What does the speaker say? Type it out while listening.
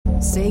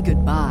Say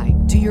goodbye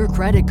to your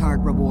credit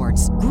card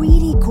rewards.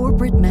 Greedy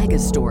corporate mega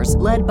stores,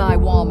 led by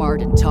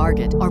Walmart and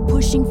Target, are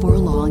pushing for a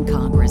law in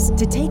Congress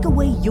to take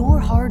away your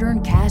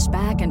hard-earned cash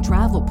back and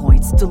travel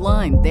points to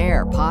line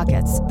their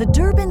pockets. The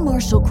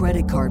Durbin-Marshall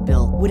credit card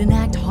bill would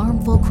enact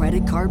harmful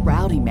credit card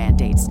routing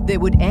mandates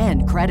that would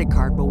end credit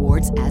card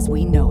rewards as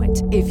we know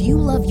it. If you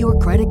love your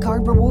credit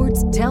card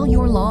rewards, tell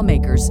your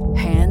lawmakers,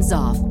 hands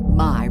off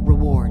my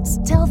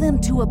rewards. Tell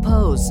them to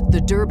oppose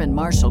the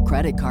Durbin-Marshall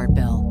credit card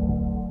bill.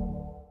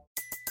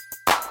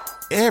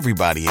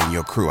 Everybody in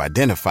your crew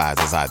identifies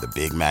as either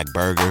Big Mac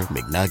Burger,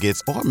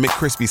 McNuggets, or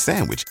McCrispy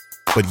Sandwich.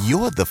 But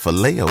you're the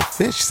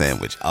Filet-O-Fish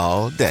Sandwich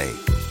all day.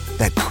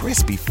 That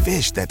crispy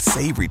fish, that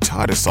savory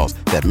tartar sauce,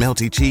 that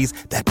melty cheese,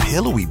 that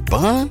pillowy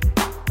bun.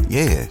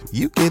 Yeah,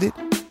 you get it.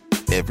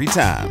 Every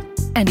time.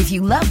 And if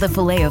you love the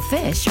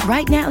Filet-O-Fish,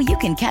 right now you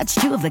can catch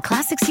two of the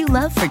classics you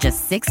love for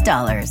just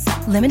 $6.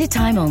 Limited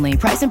time only.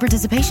 Price and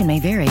participation may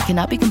vary.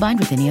 Cannot be combined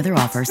with any other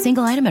offer.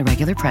 Single item at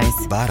regular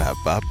price.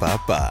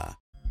 Ba-da-ba-ba-ba.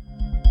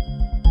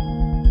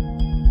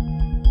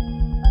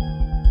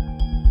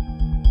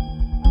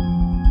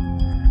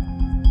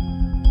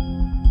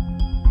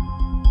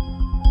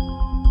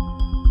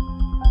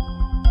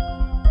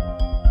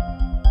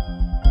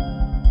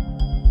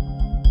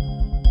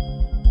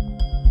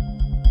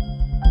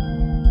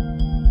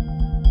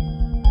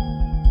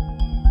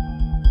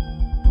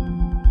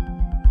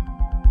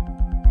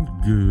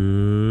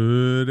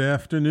 Good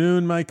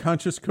afternoon, my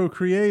conscious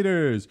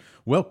co-creators.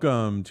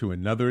 Welcome to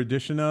another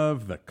edition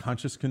of the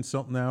Conscious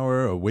Consultant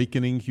Hour,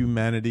 Awakening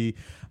Humanity.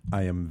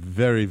 I am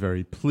very,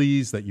 very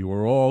pleased that you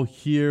are all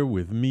here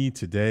with me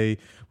today.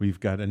 We've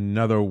got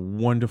another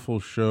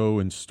wonderful show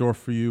in store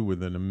for you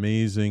with an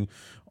amazing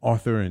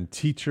author and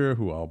teacher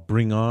who I'll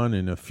bring on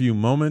in a few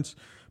moments.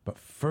 But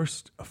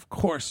first, of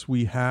course,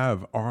 we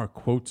have our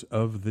quotes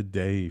of the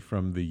day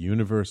from the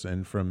universe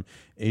and from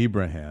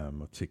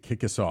Abraham to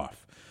kick us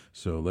off.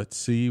 So let's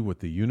see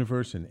what the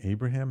universe and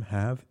Abraham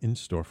have in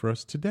store for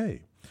us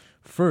today.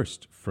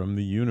 First, from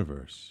the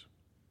universe.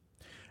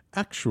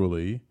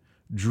 Actually,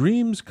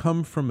 dreams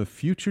come from a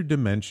future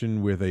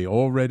dimension where they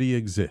already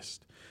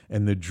exist,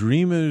 and the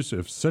dreamers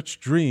of such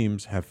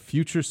dreams have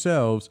future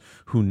selves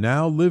who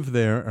now live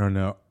there and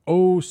are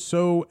oh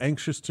so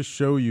anxious to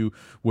show you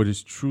what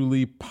is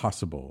truly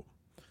possible.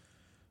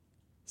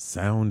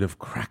 Sound of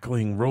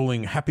crackling,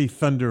 rolling, happy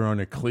thunder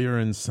on a clear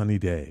and sunny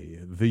day.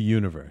 The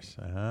universe.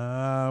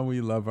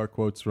 We love our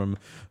quotes from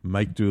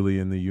Mike Dooley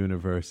in the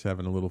universe,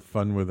 having a little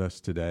fun with us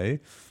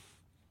today,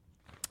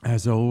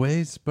 as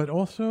always, but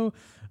also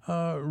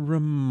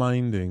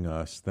reminding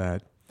us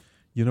that,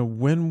 you know,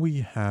 when we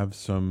have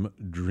some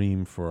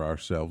dream for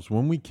ourselves,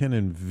 when we can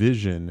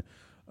envision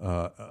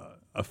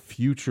a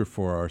future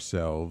for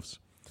ourselves,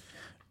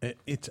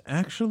 it's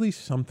actually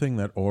something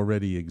that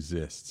already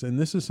exists. And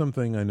this is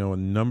something I know a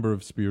number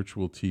of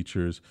spiritual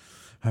teachers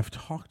have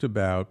talked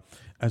about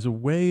as a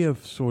way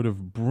of sort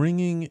of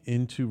bringing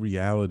into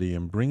reality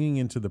and bringing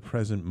into the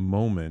present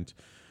moment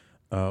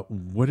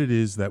what it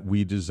is that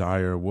we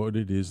desire, what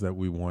it is that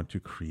we want to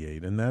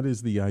create. And that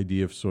is the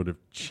idea of sort of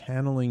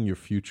channeling your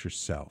future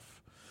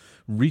self,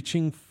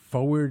 reaching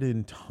forward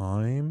in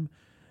time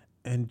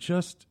and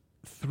just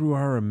through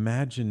our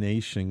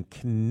imagination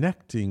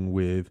connecting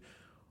with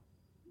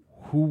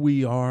who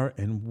we are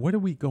and what are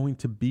we going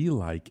to be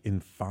like in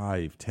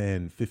 5,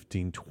 10,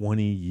 15,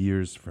 20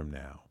 years from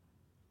now.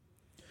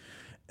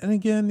 And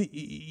again,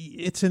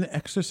 it's an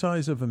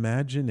exercise of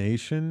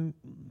imagination.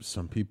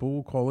 Some people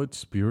will call it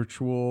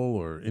spiritual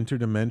or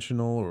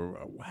interdimensional or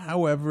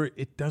however,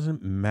 it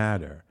doesn't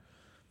matter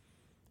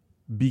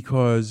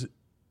because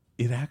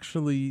it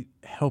actually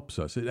helps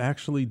us. It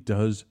actually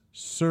does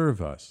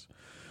serve us.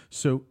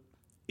 So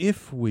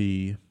if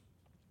we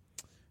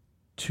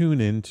tune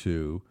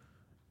into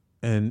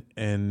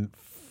and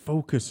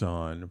focus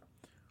on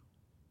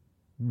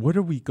what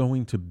are we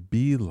going to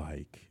be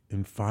like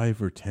in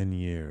 5 or 10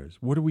 years?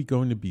 What are we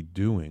going to be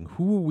doing?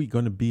 Who are we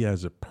going to be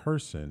as a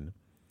person?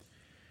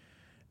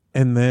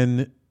 And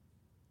then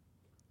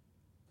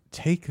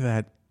take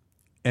that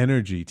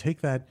energy,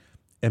 take that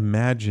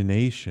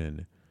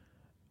imagination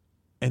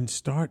and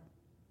start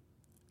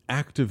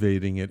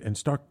activating it and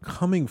start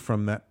coming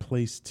from that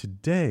place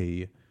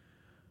today.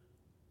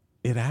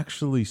 It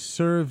actually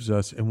serves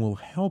us and will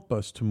help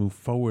us to move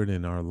forward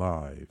in our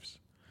lives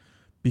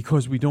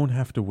because we don't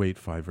have to wait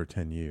 5 or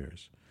 10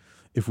 years.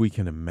 If we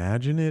can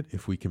imagine it,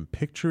 if we can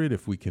picture it,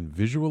 if we can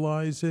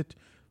visualize it,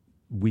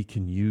 we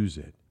can use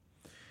it.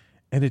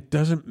 And it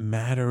doesn't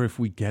matter if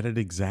we get it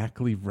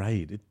exactly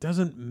right. It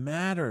doesn't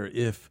matter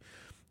if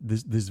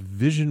this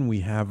vision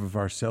we have of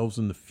ourselves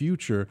in the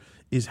future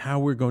is how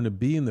we're going to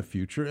be in the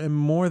future. And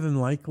more than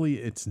likely,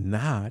 it's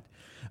not,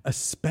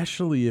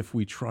 especially if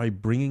we try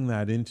bringing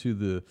that into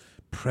the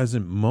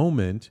present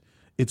moment.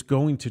 It's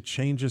going to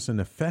change us and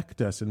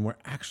affect us, and we're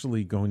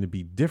actually going to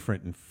be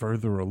different and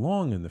further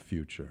along in the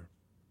future.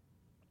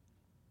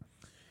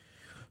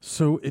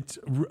 So it's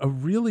a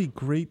really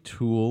great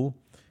tool.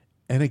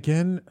 And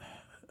again,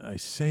 I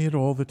say it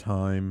all the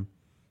time,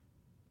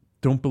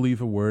 Don't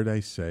believe a word I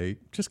say.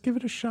 Just give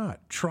it a shot.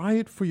 Try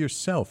it for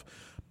yourself.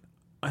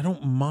 I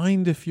don't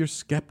mind if you're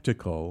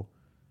skeptical,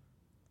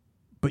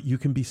 but you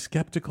can be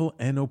skeptical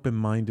and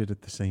open-minded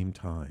at the same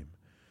time.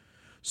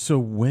 So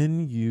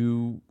when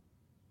you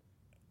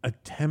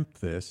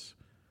attempt this,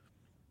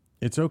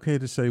 it's okay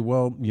to say,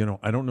 well,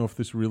 I don't know if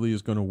this really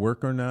is going to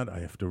work or not. I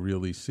have to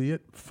really see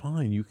it.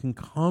 Fine. You can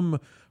come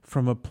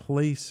from a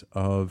place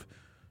of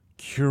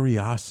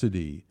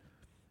curiosity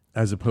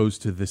as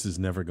opposed to this is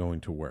never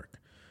going to work.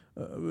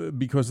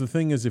 Because the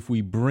thing is, if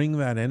we bring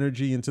that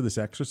energy into this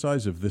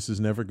exercise of this is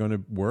never going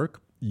to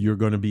work, you're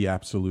going to be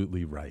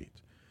absolutely right.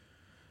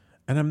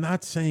 And I'm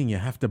not saying you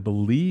have to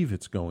believe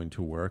it's going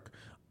to work.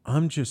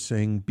 I'm just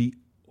saying be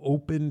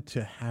open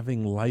to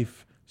having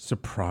life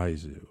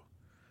surprise you.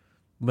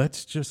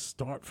 Let's just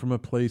start from a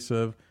place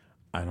of,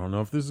 I don't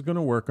know if this is going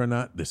to work or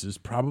not. This is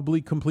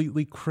probably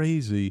completely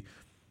crazy,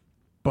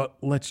 but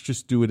let's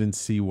just do it and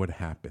see what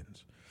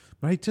happens.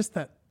 Right? Just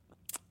that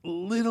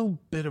little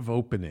bit of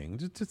opening,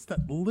 just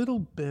that little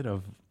bit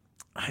of,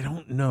 I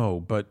don't know,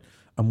 but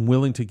I'm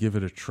willing to give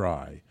it a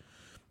try.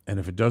 And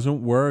if it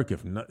doesn't work,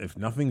 if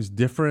nothing's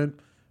different,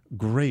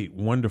 great,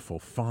 wonderful,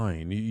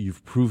 fine.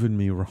 You've proven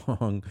me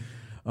wrong.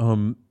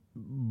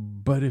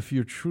 But if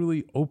you're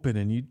truly open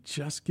and you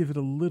just give it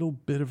a little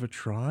bit of a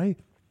try,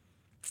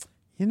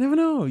 you never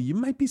know. You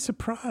might be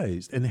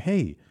surprised. And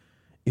hey,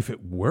 if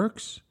it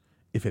works,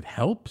 if it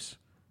helps,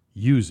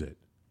 use it.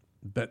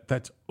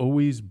 That's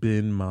always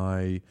been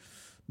my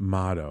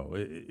motto.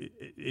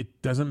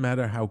 It doesn't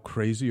matter how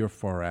crazy or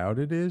far out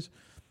it is.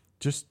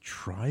 Just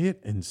try it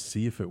and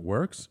see if it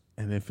works.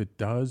 And if it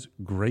does,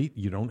 great.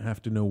 You don't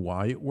have to know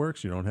why it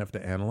works. You don't have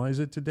to analyze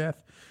it to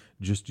death.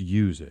 Just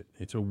use it.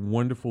 It's a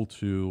wonderful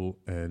tool,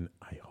 and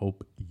I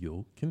hope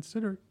you'll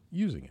consider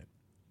using it.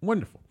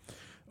 Wonderful.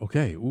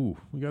 Okay,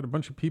 we got a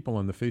bunch of people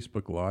on the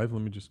Facebook Live.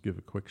 Let me just give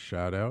a quick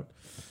shout out.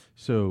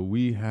 So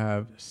we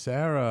have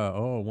Sarah.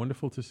 Oh,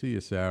 wonderful to see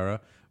you,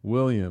 Sarah.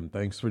 William,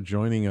 thanks for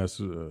joining us.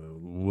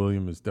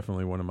 William is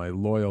definitely one of my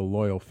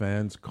loyal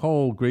fans.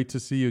 Cole, great to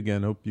see you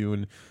again. Hope you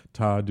and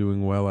Todd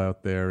doing well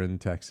out there in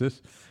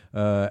Texas.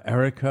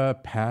 Erica,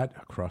 Pat,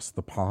 across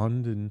the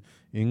pond in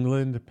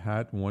England.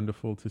 Pat,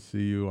 wonderful to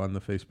see you on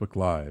the Facebook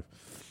Live.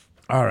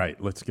 All right,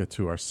 let's get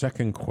to our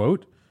second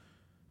quote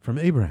from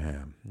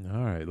Abraham.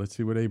 All right, let's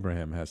see what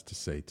Abraham has to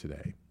say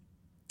today.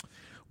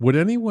 What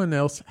anyone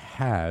else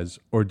has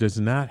or does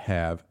not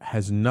have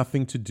has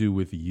nothing to do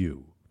with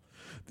you.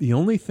 The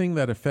only thing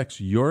that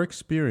affects your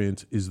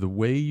experience is the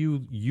way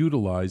you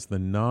utilize the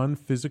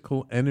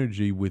non-physical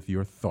energy with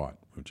your thought.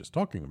 We're just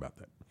talking about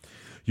that.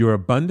 Your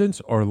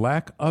abundance or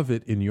lack of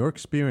it in your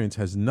experience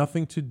has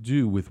nothing to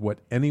do with what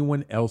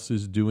anyone else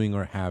is doing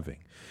or having.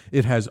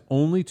 It has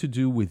only to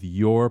do with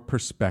your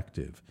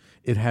perspective.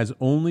 It has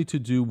only to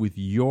do with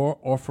your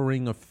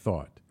offering of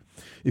thought.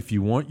 If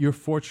you want your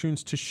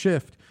fortunes to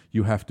shift,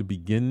 you have to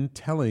begin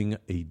telling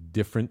a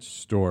different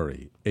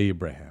story.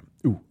 Abraham.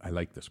 Ooh, I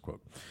like this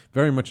quote.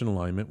 Very much in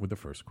alignment with the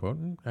first quote,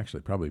 and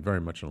actually probably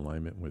very much in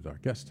alignment with our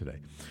guest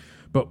today.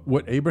 But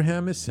what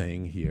Abraham is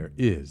saying here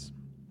is,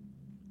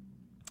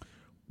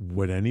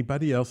 what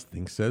anybody else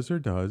thinks, says, or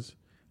does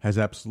has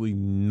absolutely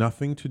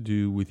nothing to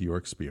do with your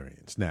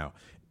experience. Now,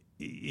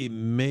 it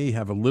may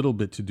have a little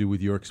bit to do with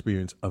your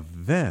experience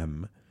of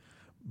them,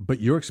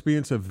 but your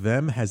experience of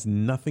them has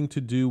nothing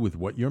to do with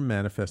what you're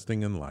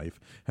manifesting in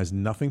life, has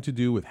nothing to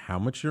do with how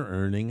much you're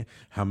earning,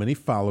 how many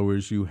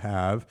followers you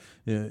have,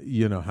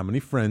 how many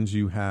friends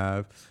you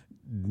have,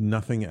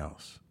 nothing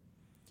else.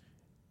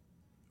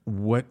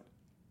 What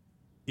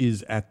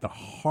is at the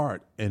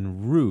heart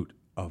and root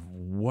of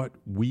what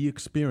we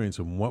experience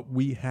and what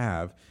we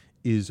have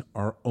is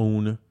our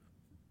own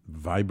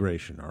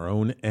vibration, our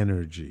own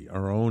energy,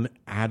 our own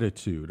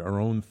attitude, our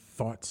own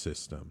thought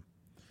system.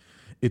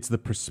 It's the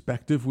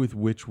perspective with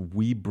which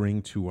we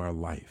bring to our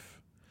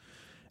life.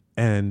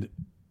 And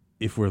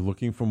if we're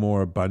looking for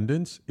more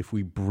abundance, if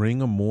we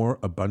bring a more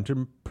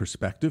abundant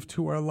perspective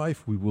to our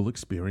life, we will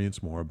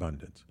experience more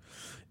abundance.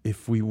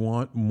 If we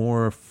want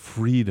more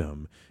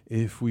freedom,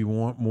 if we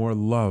want more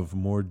love,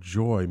 more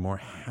joy, more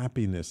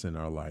happiness in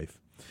our life,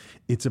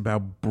 it's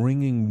about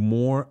bringing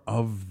more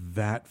of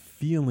that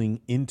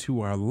feeling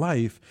into our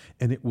life,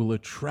 and it will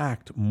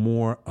attract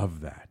more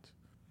of that.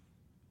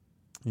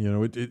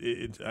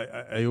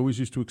 I always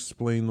used to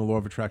explain the law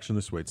of attraction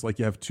this way. It's like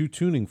you have two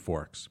tuning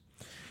forks,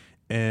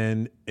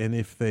 and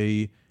if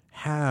they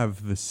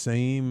have the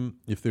same,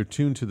 if they're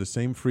tuned to the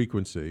same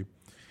frequency,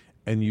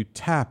 and you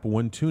tap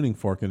one tuning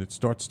fork and it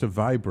starts to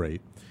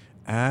vibrate,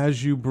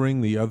 as you bring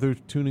the other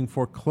tuning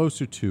fork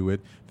closer to it,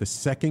 the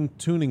second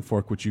tuning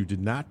fork, which you did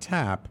not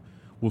tap,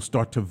 will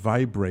start to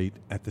vibrate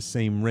at the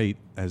same rate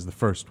as the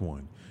first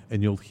one.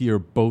 And you'll hear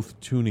both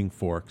tuning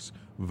forks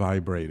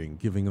vibrating,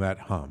 giving that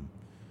hum.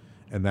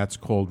 And that's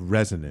called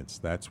resonance.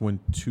 That's when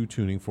two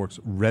tuning forks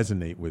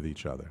resonate with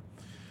each other.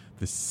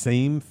 The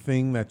same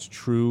thing that's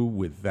true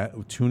with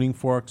that tuning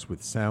forks,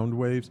 with sound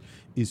waves,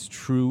 is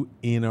true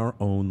in our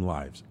own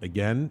lives.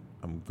 Again,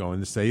 I'm going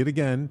to say it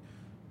again.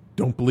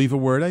 Don't believe a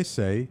word I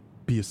say.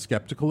 Be as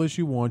skeptical as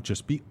you want.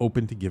 Just be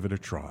open to give it a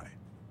try.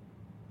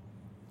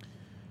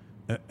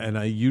 And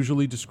I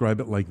usually describe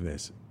it like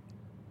this.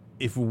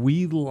 If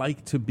we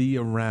like to be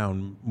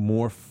around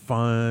more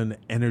fun,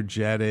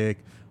 energetic,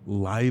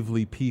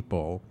 lively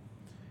people,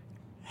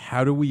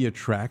 how do we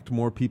attract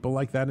more people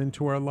like that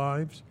into our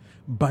lives?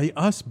 By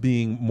us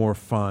being more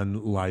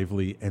fun,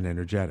 lively, and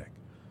energetic.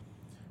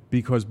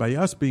 Because by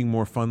us being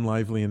more fun,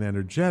 lively, and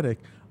energetic,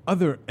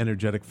 other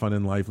energetic, fun,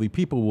 and lively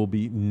people will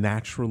be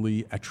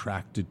naturally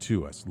attracted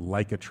to us.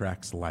 Like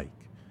attracts like.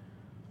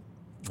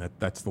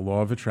 That's the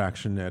law of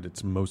attraction at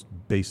its most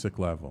basic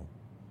level.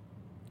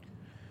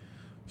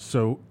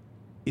 So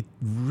it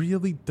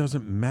really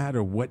doesn't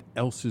matter what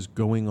else is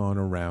going on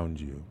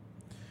around you.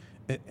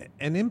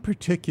 And in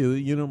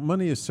particular,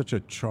 money is such a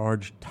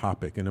charged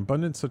topic, and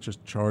abundance is such a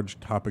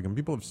charged topic, and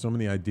people have so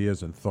many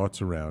ideas and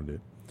thoughts around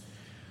it.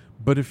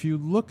 But if you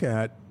look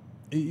at,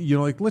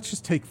 let's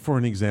just take for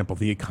an example,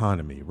 the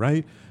economy,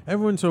 right?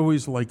 Everyone's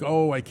always like,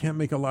 oh, I can't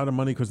make a lot of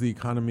money because the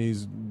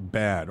economy's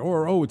bad.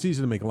 Or, oh, it's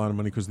easy to make a lot of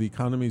money because the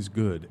economy's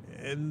good.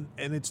 And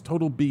it's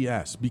total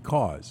BS,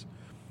 because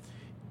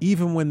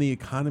even when the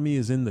economy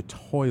is in the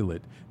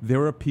toilet,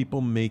 there are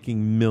people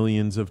making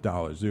millions of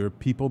dollars. There are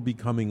people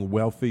becoming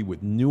wealthy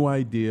with new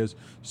ideas,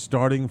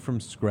 starting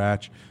from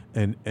scratch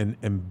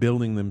and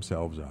building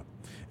themselves up.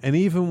 And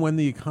even when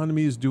the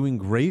economy is doing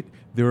great,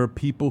 there are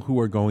people who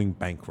are going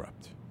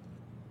bankrupt.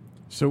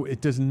 So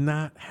it does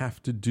not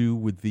have to do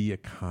with the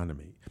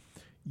economy.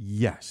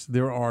 Yes,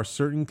 there are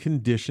certain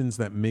conditions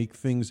that make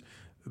things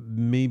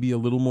maybe a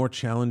little more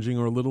challenging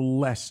or a little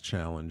less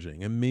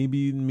challenging. And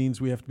maybe it means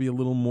we have to be a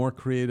little more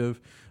creative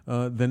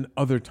than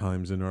other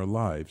times in our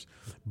lives.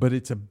 But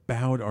it's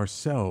about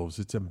ourselves.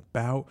 It's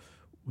about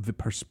the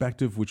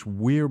perspective which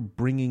we're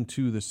bringing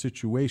to the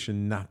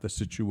situation, not the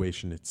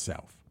situation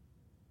itself.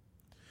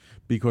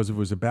 Because if it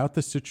was about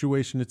the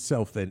situation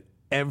itself, then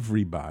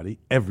everybody,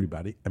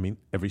 I mean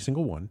every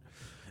single one,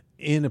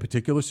 in a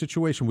particular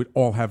situation would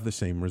all have the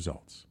same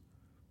results.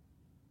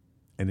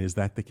 And is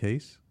that the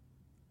case?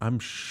 I'm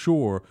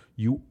sure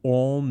you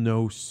all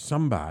know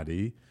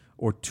somebody,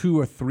 or 2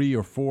 or 3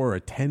 or 4 or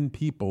 10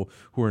 people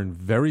who are in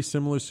very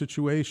similar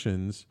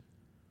situations,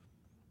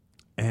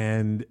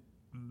 and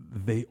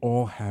they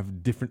all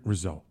have different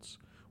results.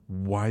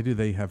 Why do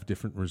they have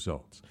different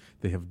results?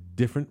 They have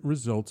different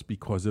results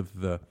because of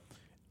the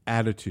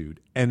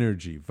attitude,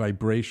 energy,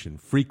 vibration,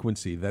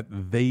 frequency that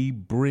they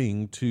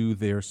bring to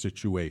their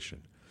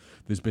situation.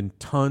 There's been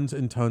tons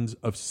and tons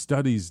of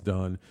studies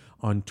done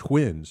on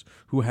twins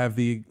who have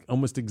the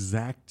almost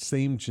exact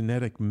same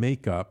genetic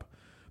makeup,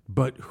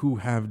 but who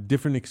have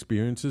different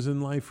experiences in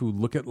life, who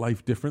look at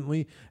life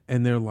differently,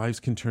 and their lives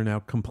can turn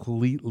out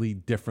completely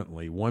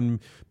differently.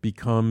 One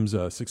becomes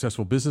a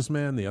successful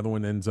businessman, the other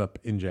one ends up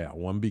in jail.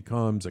 One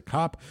becomes a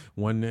cop,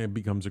 one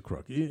becomes a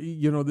crook.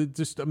 There's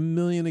just a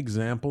million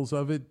examples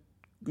of it.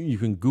 You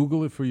can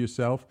Google it for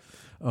yourself.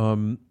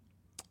 And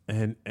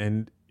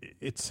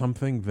it's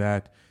something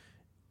that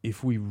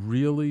if we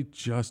really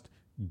just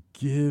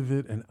give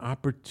it an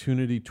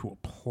opportunity to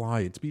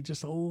apply it, to be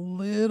just a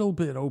little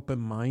bit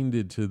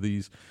open-minded to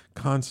these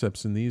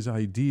concepts and these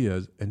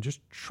ideas, and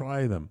just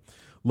try them.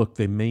 Look,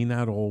 they may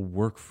not all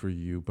work for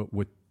you, but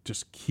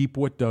just keep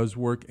what does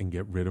work and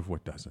get rid of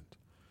what doesn't.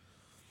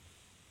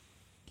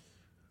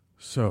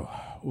 So,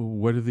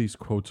 what are these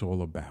quotes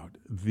all about?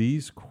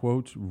 These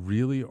quotes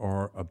really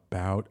are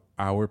about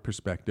our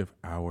perspective,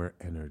 our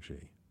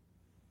energy.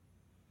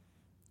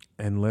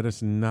 And let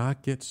us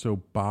not get so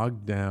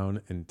bogged down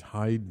and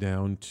tied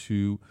down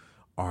to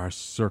our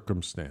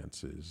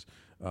circumstances,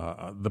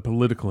 the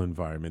political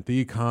environment, the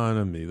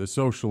economy, the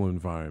social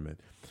environment.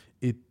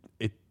 It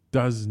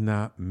does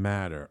not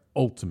matter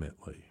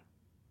ultimately.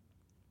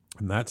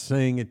 I'm not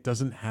saying it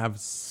doesn't have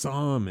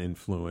some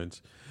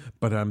influence,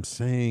 but I'm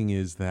saying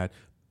is that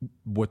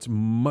what's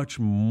much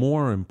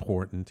more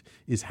important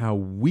is how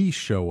we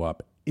show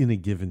up in a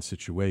given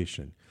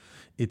situation.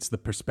 It's the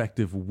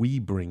perspective we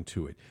bring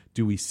to it.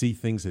 Do we see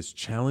things as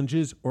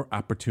challenges or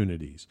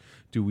opportunities?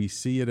 Do we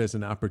see it as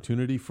an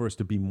opportunity for us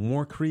to be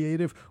more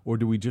creative, or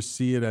do we just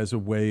see it as a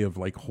way of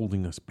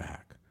holding us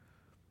back?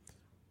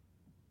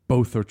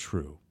 Both are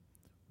true.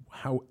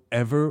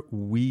 However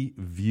we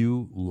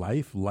view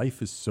life,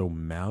 life is so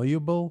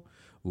malleable,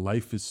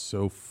 life is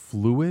so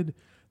fluid,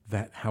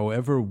 that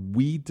however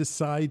we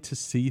decide to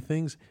see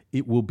things,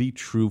 it will be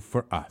true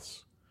for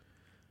us.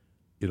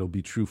 It'll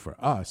be true for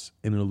us,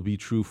 and it'll be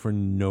true for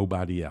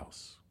nobody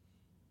else.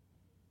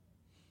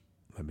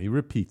 Let me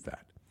repeat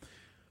that.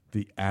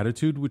 The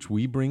attitude which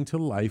we bring to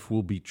life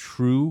will be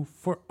true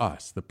for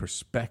us. The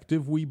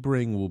perspective we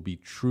bring will be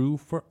true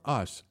for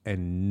us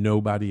and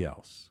nobody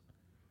else.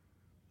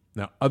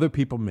 Now, other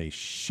people may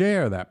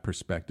share that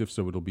perspective,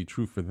 so it'll be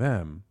true for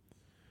them,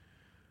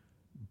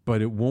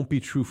 but it won't be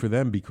true for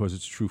them because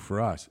it's true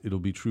for us. It'll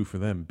be true for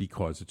them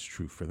because it's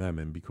true for them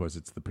and because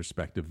it's the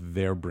perspective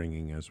they're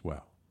bringing as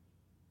well.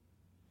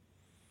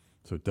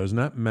 So it does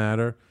not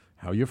matter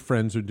how your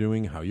friends are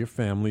doing, how your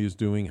family is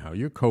doing, how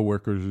your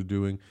coworkers are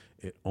doing.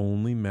 It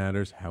only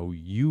matters how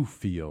you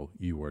feel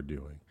you are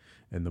doing.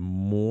 And the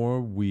more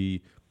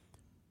we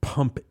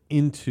pump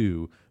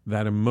into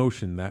that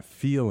emotion, that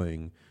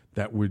feeling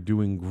that we're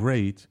doing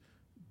great,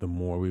 the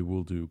more we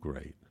will do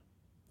great.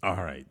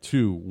 All right,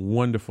 2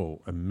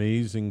 wonderful,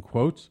 amazing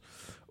quotes.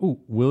 Oh,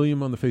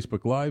 William on the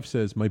Facebook Live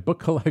says, my book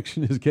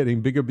collection is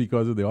getting bigger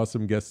because of the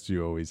awesome guests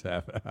you always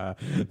have.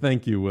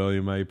 Thank you,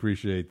 William. I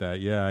appreciate that.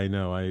 Yeah, I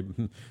know.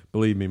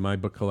 Believe me, my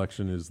book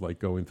collection is like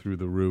going through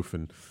the roof,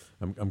 and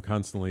I'm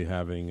constantly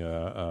having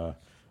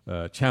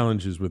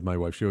challenges with my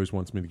wife. She always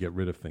wants me to get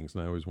rid of things,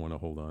 and I always want to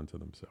hold on to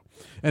them. So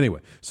anyway,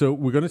 so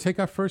we're going to take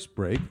our first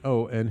break.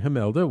 Oh, and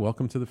Himelda,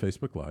 welcome to the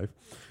Facebook Live.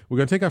 We're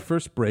going to take our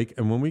first break,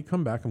 and when we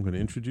come back, I'm going to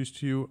introduce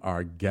to you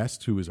our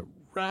guest, who is a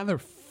rather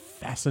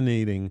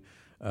fascinating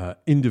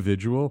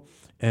individual,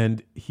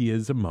 and he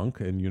is a monk,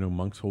 and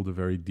monks hold a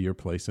very dear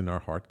place in our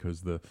heart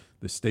because the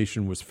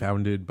station was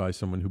founded by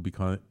someone who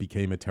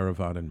became a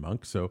Theravadan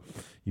monk. So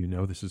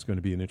this is going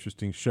to be an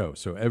interesting show.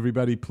 So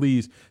everybody,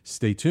 please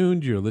stay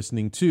tuned. You're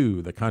listening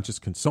to the Conscious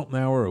Consultant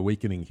Hour,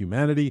 Awakening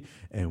Humanity,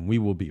 and we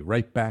will be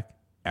right back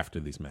after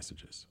these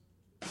messages.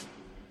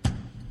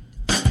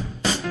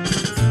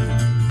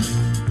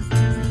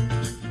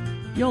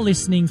 You're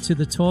listening to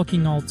the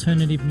Talking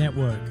Alternative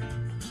Network.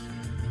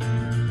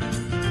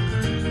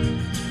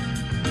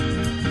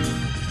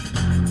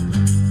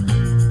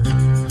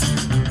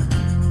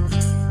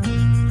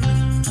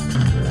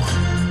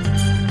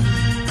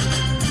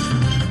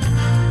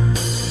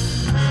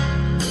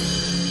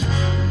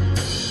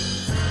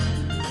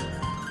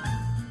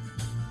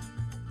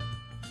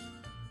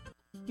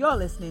 You're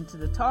listening to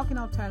the Talking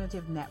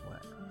Alternative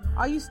Network.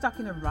 Are you stuck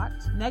in a rut?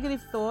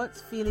 Negative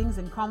thoughts, feelings,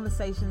 and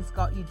conversations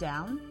got you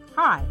down?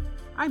 Hi,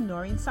 I'm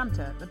Noreen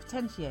Sumter, the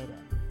Potentiator.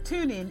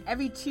 Tune in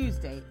every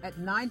Tuesday at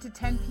 9 to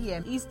 10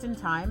 p.m. Eastern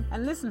Time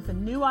and listen for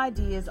new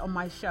ideas on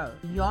my show,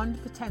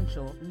 Beyond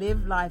Potential,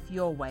 Live Life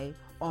Your Way,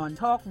 on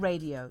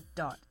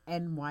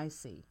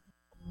talkradio.nyc.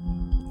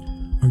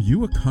 Are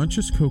you a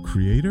conscious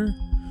co-creator?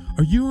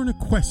 Are you on a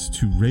quest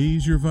to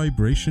raise your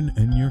vibration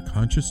and your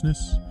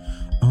consciousness?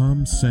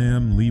 I'm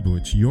Sam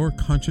Leibowitz, your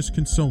conscious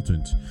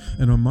consultant,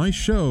 and on my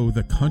show,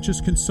 The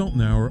Conscious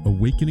Consultant Hour,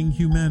 Awakening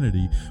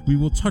Humanity, we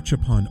will touch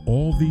upon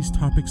all these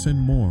topics and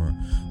more.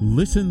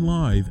 Listen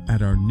live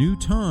at our new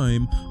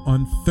time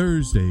on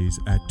Thursdays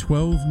at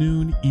 12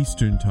 noon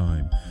Eastern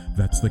Time.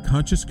 That's The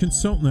Conscious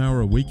Consultant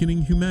Hour,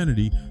 Awakening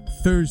Humanity,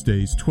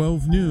 Thursdays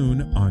 12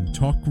 noon on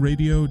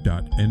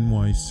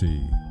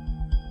talkradio.nyc.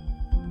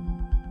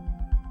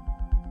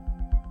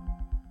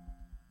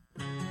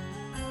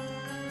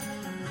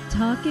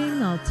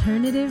 Talking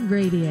Alternative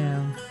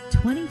Radio,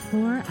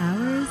 24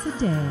 hours a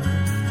day.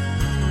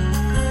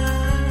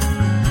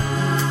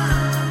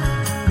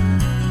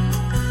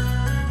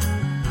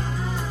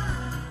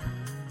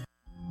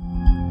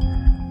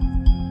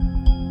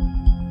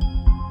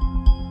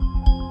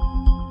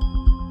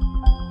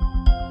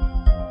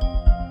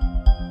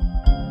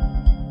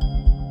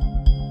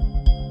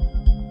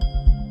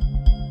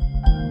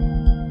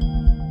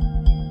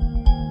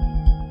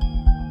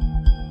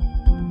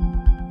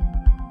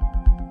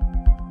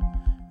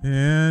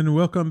 And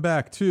welcome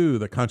back to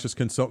the Conscious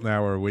Consultant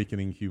Hour,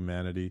 Awakening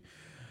Humanity.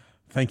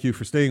 Thank you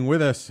for staying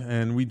with us.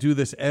 And we do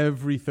this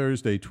every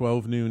Thursday,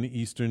 12 noon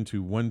Eastern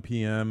to 1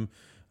 p.m.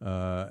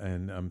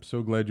 And I'm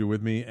so glad you're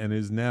with me. And it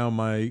is now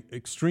my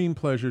extreme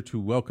pleasure to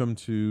welcome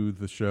to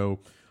the show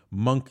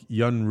Monk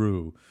Yun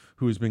Rou,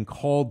 who has been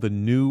called the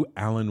new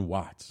Alan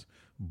Watts.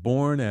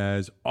 Born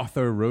as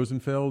Arthur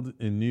Rosenfeld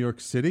in New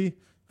York City,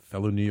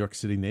 fellow New York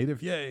City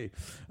native, yay.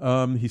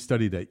 He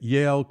studied at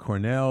Yale,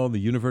 Cornell, the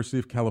University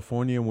of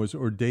California, and was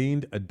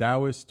ordained a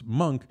Taoist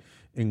monk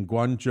in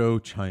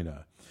Guangzhou,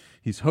 China.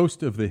 He's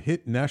host of the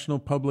hit national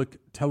public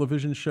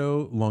television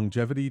show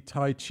Longevity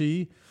Tai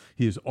Chi.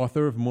 He is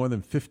author of more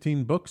than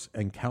 15 books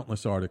and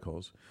countless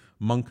articles.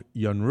 Monk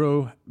Yun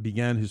Rou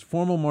began his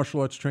formal martial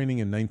arts training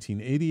in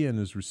 1980 and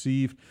has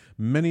received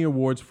many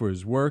awards for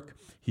his work.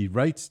 He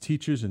writes,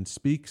 teaches, and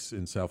speaks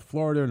in South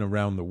Florida and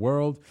around the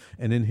world.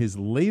 And in his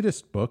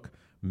latest book,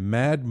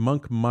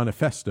 Monk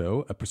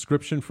Manifesto, a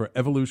prescription for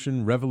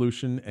evolution,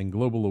 revolution, and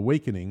global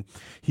awakening,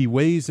 he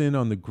weighs in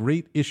on the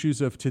great issues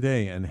of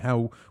today and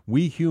how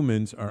we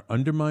humans are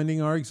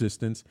undermining our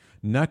existence,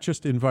 not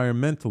just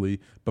environmentally,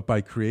 but by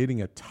creating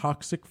a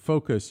toxic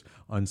focus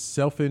on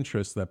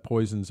self-interest that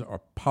poisons our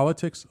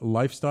politics,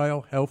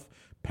 lifestyle, health,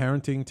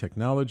 parenting,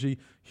 technology,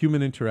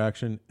 human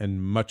interaction,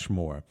 and much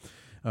more.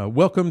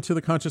 Welcome to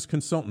the Conscious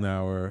Consultant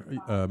Hour,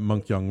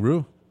 Monk Yun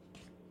Rou.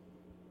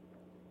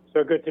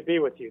 So good to be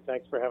with you.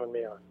 Thanks for having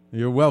me on.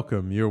 You're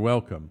welcome. You're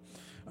welcome.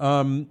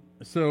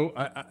 So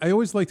I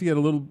always like to get a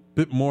little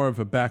bit more of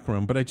a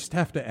background, but I just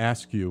have to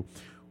ask you,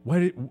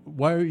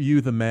 why are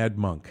you the mad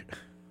monk?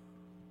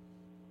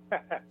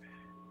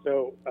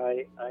 So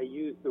I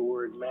use the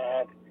word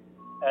mad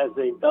as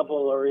a double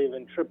or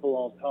even triple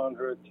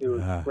entendre to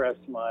express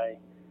my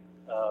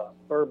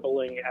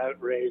burbling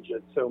outrage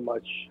at so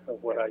much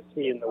of what I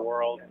see in the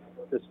world,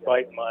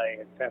 despite my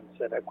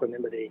attempts at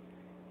equanimity,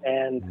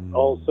 and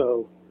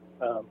also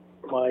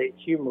my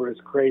humorous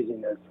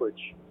craziness, which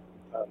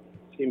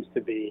seems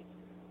to be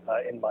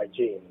in my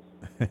genes.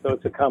 So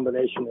it's a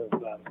combination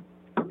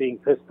of being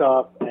pissed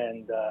off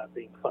and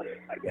being funny,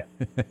 I guess.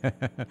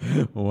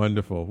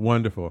 Wonderful,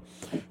 wonderful.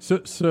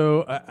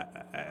 So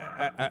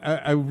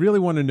I really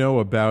want to know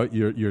about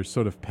your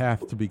sort of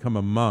path to become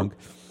a monk,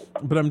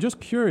 but I'm just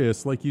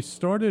curious. Like, you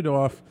started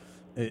off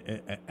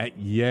at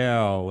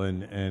Yale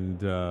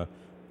and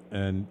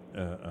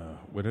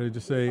what did I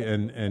just say?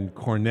 And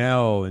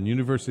Cornell and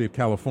University of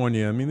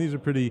California. I mean, these are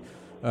pretty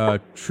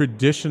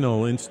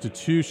traditional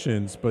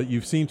institutions, but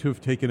you seem to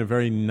have taken a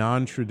very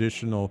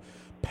non-traditional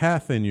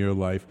path in your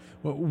life.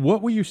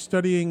 What were you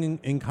studying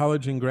in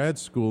college and grad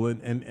school,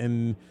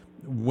 and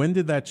when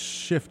did that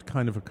shift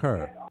kind of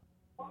occur?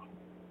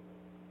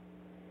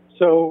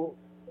 So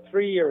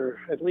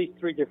at least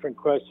three different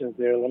questions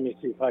there. Let me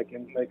see if I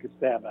can make a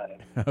stab at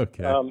it.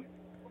 Okay.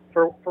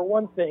 For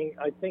one thing,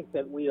 I think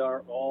that we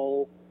are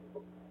all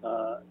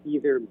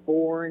either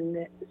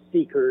born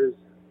seekers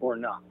or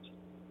not.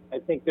 I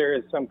think there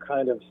is some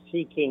kind of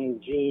seeking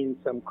gene,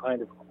 some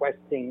kind of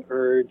questing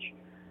urge,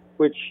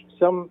 which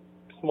some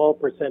small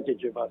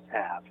percentage of us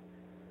have.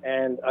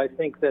 And I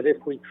think that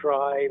if we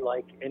try,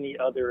 like any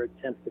other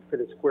attempt to fit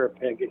a square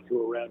peg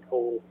into a round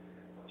hole,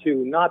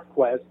 to not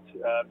quest,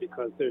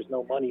 because there's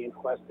no money in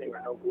questing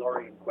or no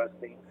glory in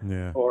questing,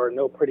 or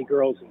no pretty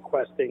girls in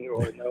questing,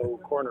 or no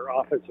corner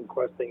office in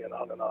questing, and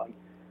on,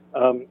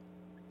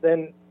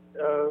 then,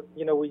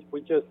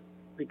 we just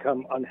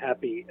become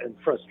unhappy and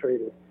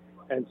frustrated,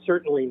 and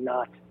certainly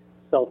not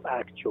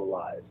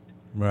self-actualized.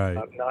 Right.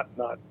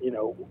 Not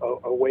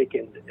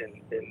awakened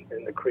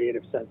in the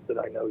creative sense that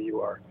I know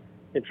you are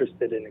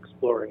interested in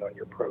exploring on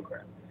your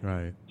program.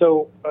 Right.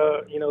 So,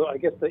 I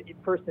guess the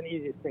first and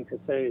easiest thing to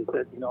say is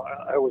that,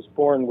 I was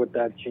born with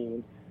that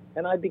gene,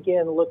 and I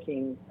began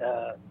looking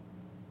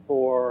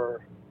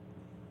for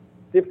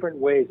different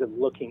ways of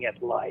looking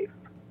at life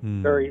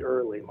very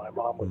early. My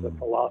mom was a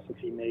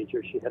philosophy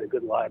major. She had a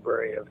good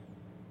library of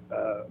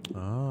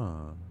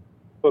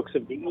books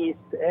of the East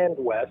and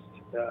West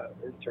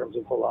in terms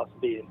of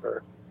philosophy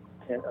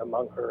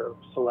among her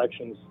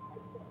selections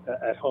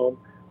at home.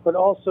 But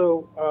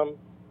also,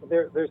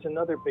 there's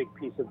another big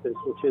piece of this,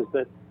 which is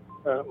that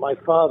my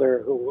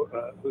father,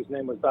 whose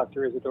name was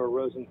Dr. Isidore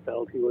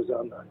Rosenfeld, he was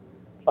on the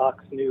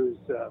Fox News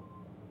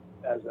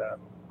as a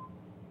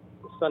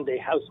Sunday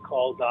house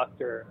call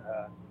doctor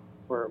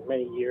for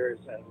many years,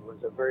 and was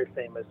a very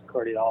famous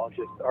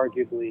cardiologist,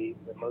 arguably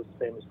the most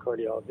famous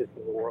cardiologist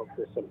in the world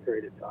for some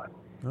period of time.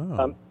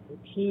 Oh.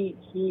 He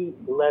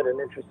led an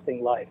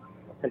interesting life,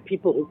 and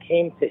people who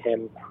came to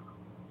him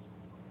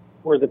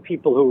were the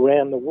people who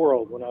ran the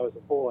world. When I was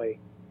a boy,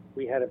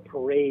 we had a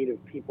parade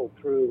of people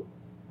through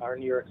our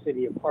New York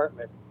City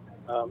apartment,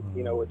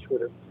 which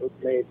would have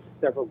made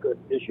several good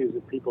issues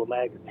of People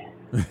magazine.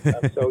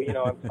 So,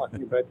 I'm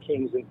talking about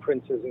kings and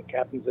princes and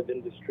captains of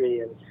industry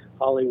and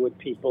Hollywood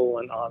people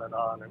and on,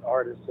 and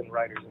artists and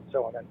writers and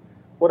so on. And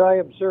what I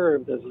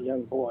observed as a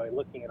young boy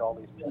looking at all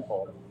these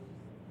people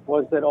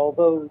was that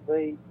although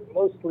they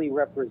mostly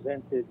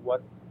represented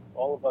what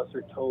all of us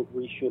are told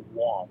we should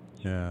want,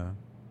 in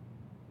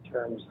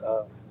terms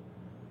of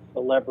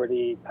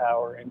celebrity,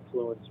 power,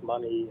 influence,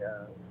 money,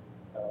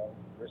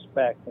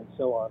 respect, and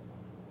so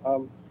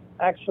on.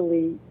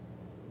 Actually,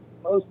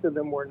 most of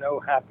them were no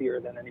happier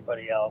than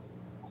anybody else.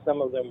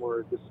 Some of them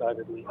were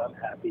decidedly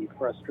unhappy,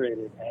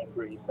 frustrated,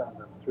 angry. Some of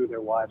them threw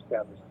their wives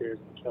down the stairs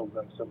and killed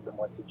them. Some of them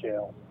went to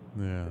jail,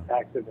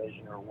 tax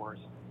evasion or worse.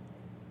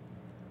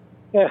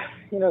 Yeah,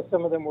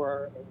 some of them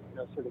were,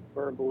 sort of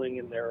burbling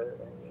in their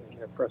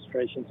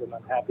frustrations and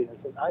unhappiness.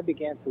 And I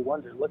began to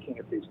wonder, looking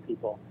at these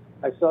people,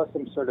 I saw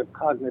some sort of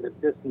cognitive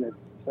dissonance,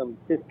 some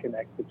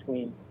disconnect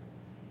between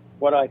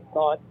what I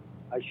thought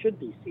I should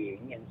be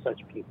seeing in such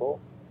people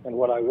and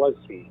what I was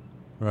seeing.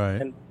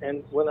 Right.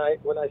 And when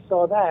I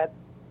saw that,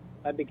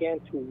 I began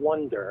to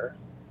wonder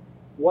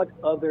what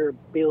other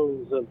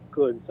bills of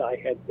goods I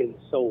had been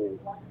sold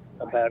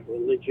about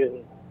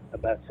religion,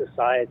 about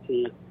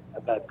society,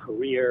 about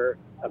career,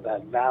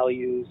 about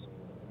values,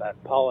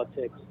 about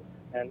politics,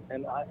 and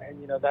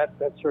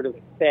that sort of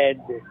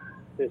fed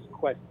this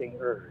questing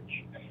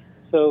urge.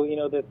 So,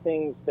 the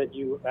things that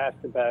you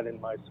asked about in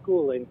my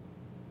schooling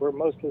were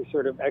mostly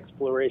sort of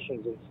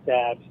explorations and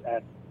stabs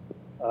at,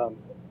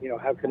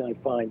 how can I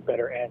find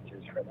better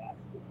answers for that?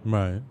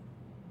 Right.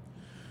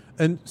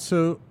 And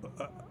so,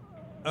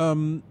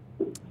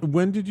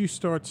 when did you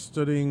start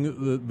studying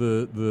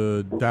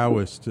the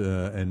Taoist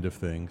end of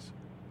things?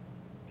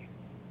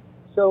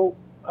 So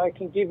I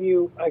can give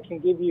you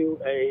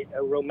a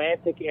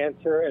romantic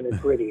answer and a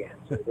gritty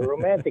answer. The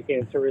romantic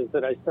answer is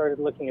that I started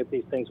looking at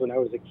these things when I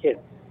was a kid,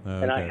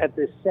 and I had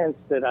this sense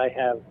that I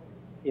have,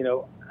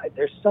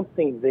 there's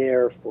something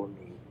there for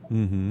me.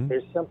 Mm-hmm.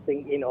 There's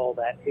something in all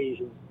that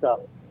Asian stuff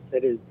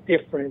that is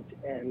different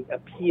and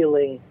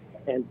appealing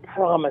and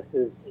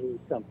promises me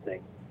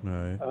something.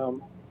 Right.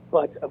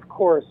 But of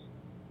course,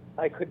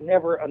 I could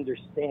never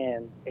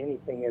understand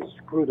anything as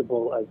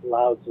scrutable as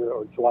Lao Tzu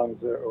or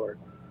Zhuangzi or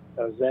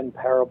Zen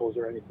parables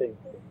or anything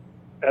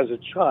as a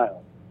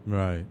child.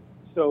 Right.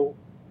 So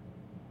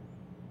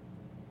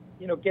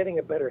getting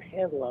a better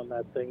handle on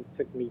that thing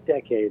took me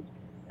decades.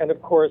 And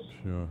of course,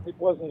 Sure. it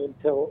wasn't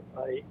until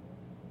I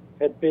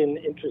had been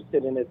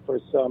interested in it for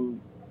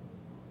some,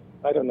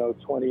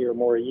 20 or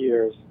more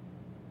years,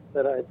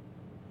 that I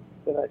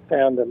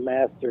found a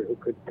master who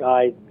could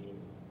guide me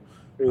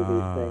through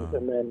these things.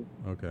 And then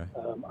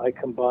I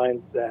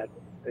combined that,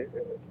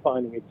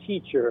 finding a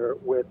teacher,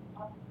 with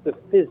the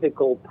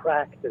physical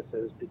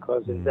practices,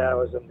 because in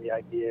Taoism the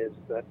idea is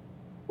that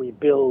we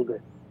build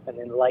an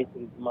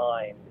enlightened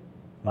mind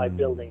by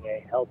building a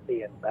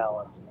healthy and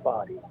balanced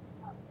body.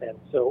 And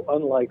so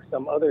unlike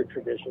some other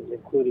traditions,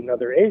 including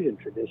other Asian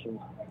traditions,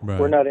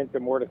 we're not into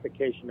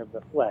mortification of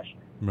the flesh.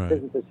 It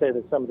isn't to say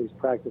that some of these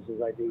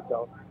practices I do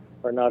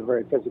are not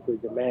very physically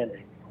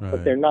demanding,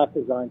 but they're not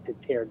designed to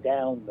tear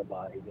down the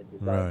body. They're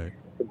designed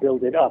to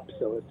build it up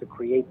so as to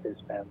create this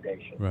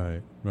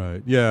foundation.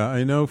 Right. Yeah,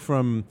 I know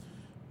from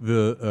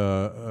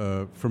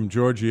from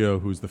Giorgio,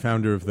 who's the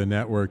founder of the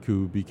network,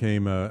 who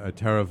became a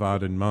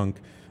Theravadan monk.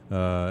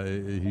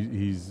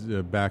 He's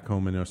back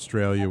home in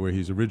Australia, where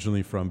he's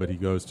originally from, but he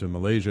goes to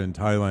Malaysia and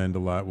Thailand a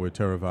lot, where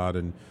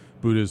Theravadan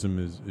Buddhism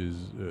is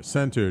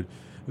centered.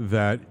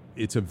 That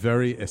it's a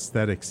very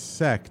aesthetic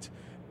sect,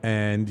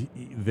 and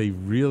they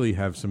really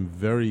have some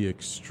very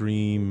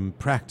extreme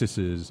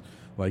practices.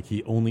 Like,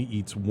 he only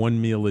eats one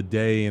meal a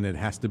day, and it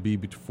has to be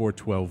before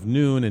 12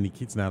 noon, and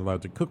he's not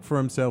allowed to cook for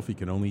himself. He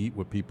can only eat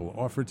what people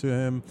offer to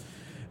him.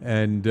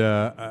 And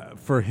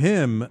for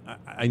him,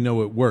 I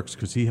know it works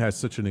because he has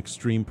such an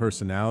extreme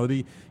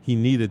personality. He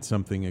needed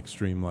something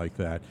extreme like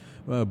that.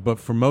 But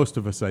for most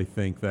of us, I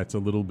think that's a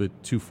little bit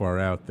too far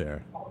out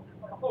there.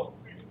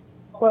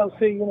 Well,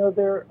 see,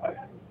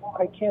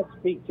 I can't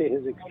speak to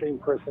his extreme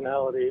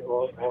personality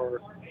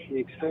or the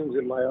extremes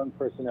in my own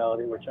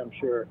personality, which I'm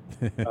sure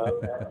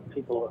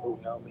people who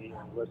know me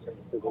and listen to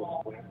this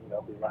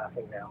will be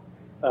laughing now.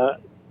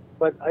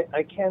 But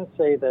I can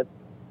say that,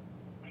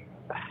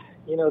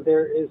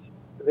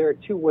 there are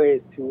two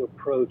ways to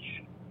approach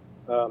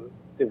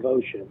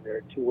devotion. There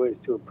are two ways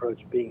to approach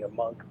being a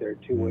monk. There are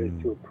two ways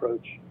to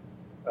approach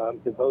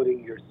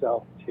devoting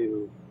yourself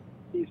to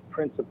these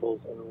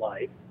principles in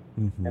life.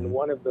 And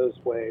one of those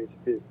ways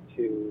is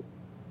to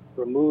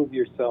remove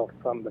yourself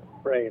from the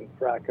fray and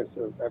fracas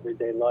of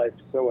everyday life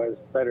so as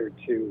better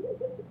to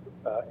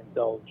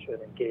indulge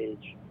and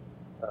engage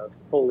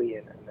fully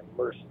in an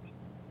immersed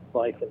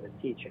life in the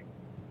teaching.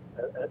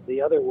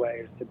 The other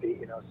way is to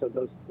be, so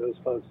those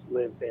folks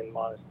live in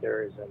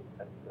monasteries and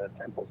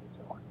temples and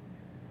so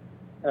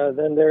on.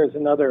 Then there's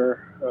another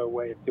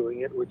way of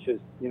doing it, which is,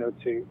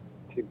 to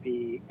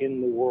be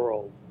in the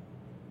world,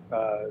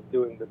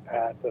 doing the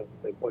path of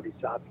the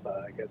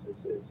bodhisattva, I guess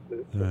is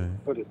the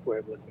Buddhist way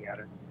of looking at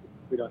it.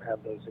 We don't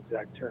have those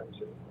exact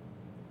terms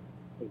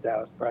in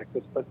Taoist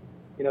practice, but,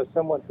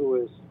 someone who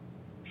is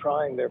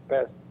trying their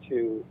best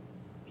to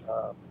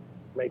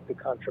make the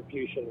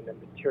contribution in a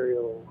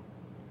material,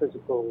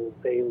 physical,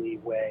 daily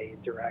way,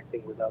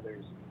 interacting with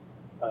others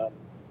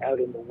out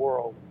in the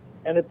world,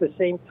 and at the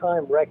same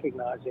time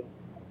recognizing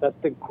that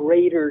the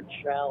greater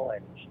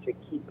challenge to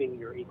keeping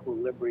your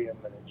equilibrium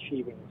and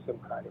achieving some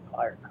kind of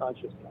higher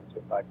consciousness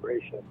or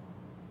vibration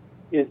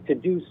is to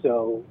do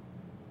so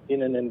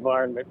in an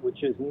environment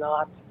which is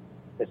not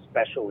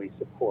especially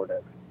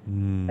supportive.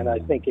 And I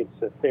think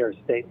it's a fair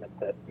statement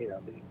that,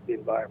 the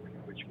environment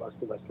in which most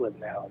of us live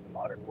now in the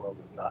modern world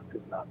is not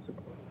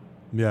supportive.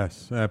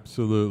 Yes,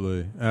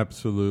 absolutely.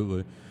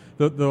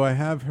 Though I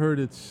have heard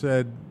it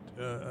said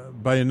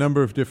by a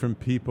number of different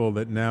people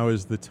that now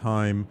is the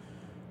time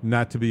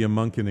not to be a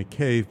monk in a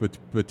cave,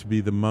 but to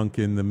be the monk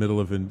in the middle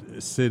of a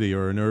city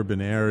or an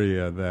urban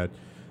area, that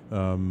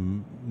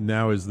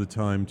now is the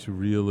time to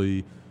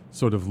really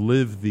sort of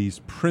live these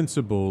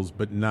principles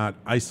but not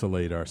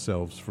isolate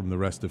ourselves from the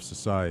rest of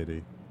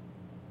society.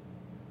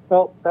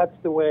 Well, that's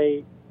the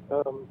way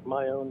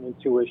my own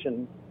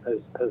intuition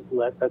has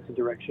led. That's the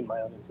direction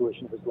my own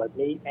intuition has led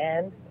me,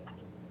 and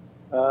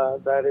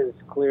that is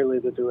clearly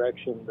the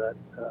direction that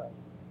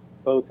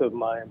both of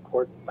my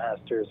important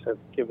masters have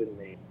given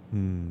me.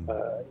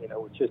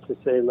 Which is to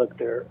say, look,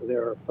 there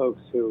are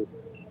folks who,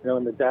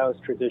 in the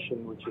Taoist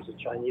tradition, which is a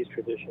Chinese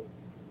tradition,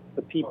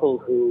 the people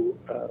who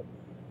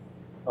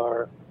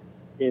are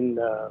in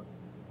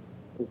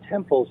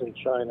temples in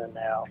China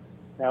now.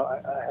 Now,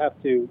 I have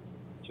to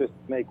just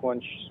make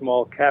one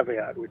small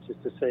caveat, which is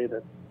to say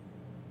that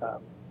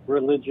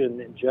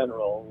religion in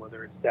general,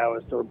 whether it's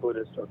Taoist or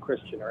Buddhist or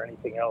Christian or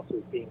anything else,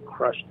 is being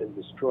crushed and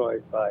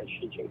destroyed by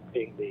Xi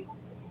Jinping, the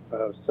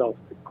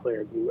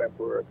self-declared new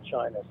emperor of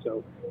China.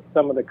 So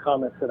some of the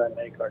comments that I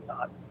make are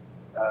not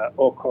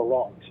au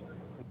courant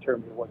in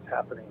terms of what's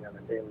happening on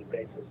a daily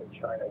basis in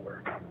China,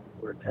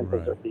 where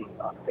temples are being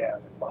knocked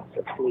down and monks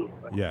are fleeing.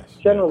 But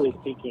generally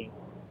speaking,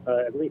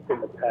 at least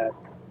in the past,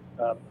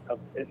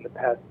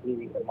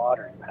 meaning the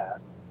modern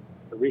past,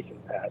 the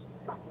recent past,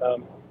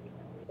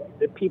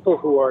 the people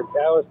who are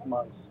Taoist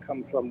monks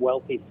come from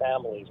wealthy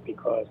families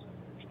because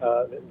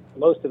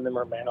most of them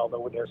are men,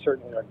 although there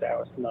certainly are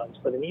Taoist nuns.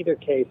 But in either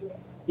case,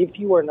 if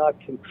you are not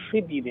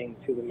contributing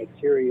to the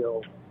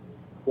material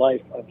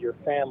life of your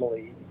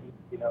family,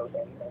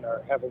 and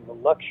are having the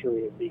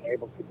luxury of being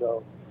able to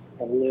go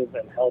and live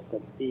and help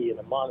and be in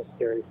a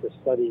monastery for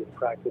study and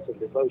practice and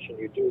devotion,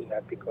 you're doing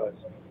that because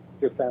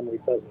your family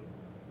doesn't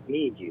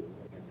need you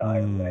in a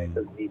dire way. It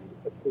doesn't need you to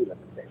put food on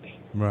the table.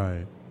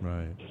 Right.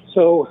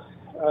 So,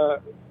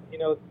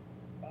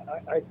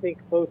 I think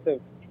both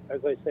of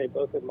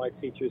my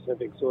teachers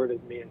have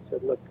exhorted me and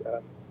said, look,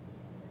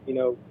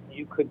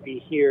 you could be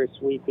here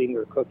sweeping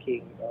or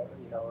cooking,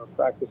 or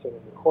practicing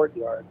in the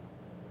courtyard,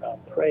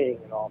 praying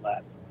and all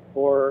that,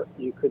 or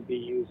you could be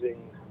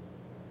using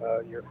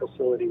your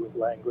facility with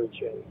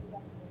language and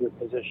your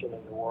position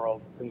in the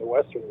world, in the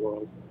Western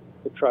world,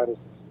 to try to,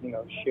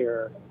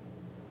 share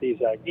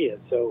these ideas.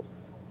 So,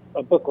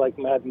 a book like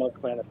Mad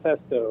Monk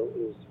Manifesto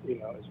is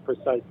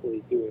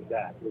precisely doing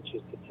that, which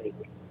is to take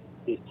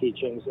these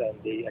teachings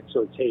and the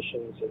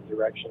exhortations and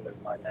direction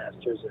of my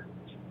masters and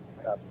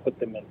put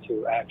them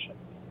into action.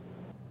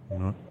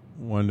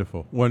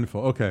 Wonderful.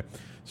 Okay,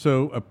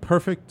 so a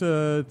perfect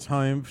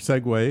time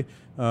segue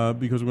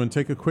because we're going to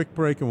take a quick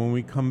break, and when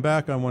we come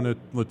back, I want to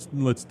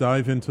let's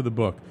dive into the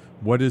book.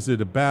 What is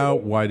it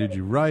about? Why did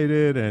you write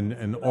it?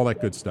 And all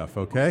that good stuff.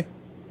 Okay.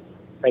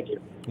 Thank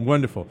you.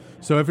 Wonderful.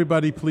 So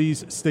everybody,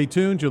 please stay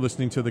tuned. You're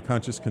listening to the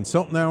Conscious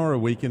Consultant Hour,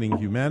 Awakening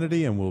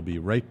Humanity, and we'll be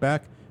right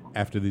back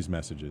after these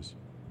messages.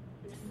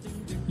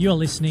 You're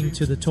listening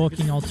to the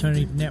Talking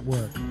Alternative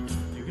Network.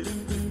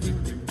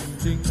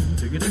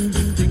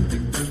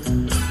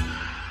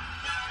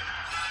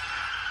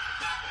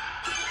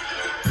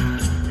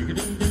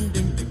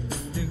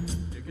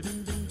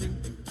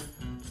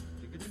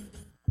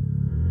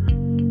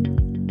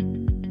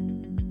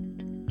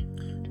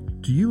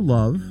 Do you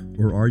love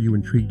or are you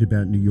intrigued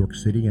about New York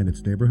City and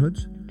its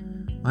neighborhoods?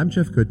 I'm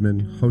Jeff Goodman,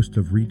 host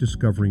of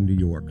Rediscovering New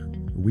York,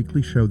 a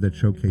weekly show that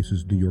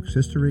showcases New York's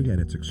history and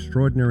its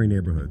extraordinary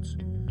neighborhoods.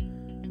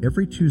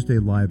 Every Tuesday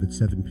live at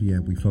 7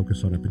 p.m., we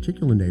focus on a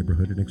particular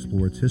neighborhood and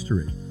explore its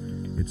history,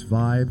 its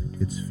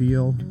vibe, its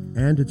feel,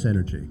 and its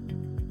energy.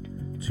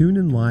 Tune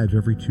in live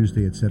every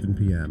Tuesday at 7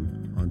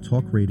 p.m. on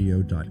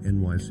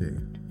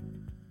talkradio.nyc.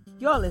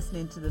 You're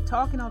listening to the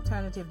Talking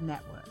Alternative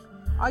Network.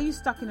 Are you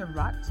stuck in a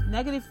rut?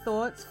 Negative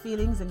thoughts,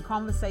 feelings, and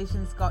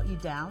conversations got you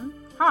down?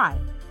 Hi,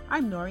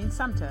 I'm Noreen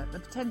Sumter, the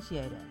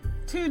Potentiator.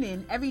 Tune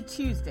in every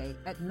Tuesday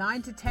at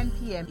 9 to 10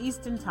 p.m.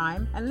 Eastern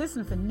Time and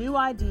listen for new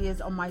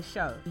ideas on my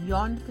show,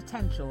 Beyond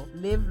Potential,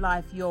 Live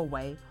Life Your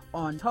Way,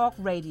 on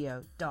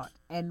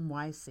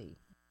talkradio.nyc.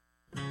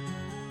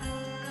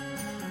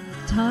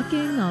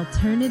 Talking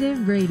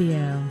Alternative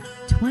Radio,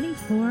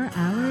 24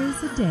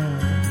 hours a day.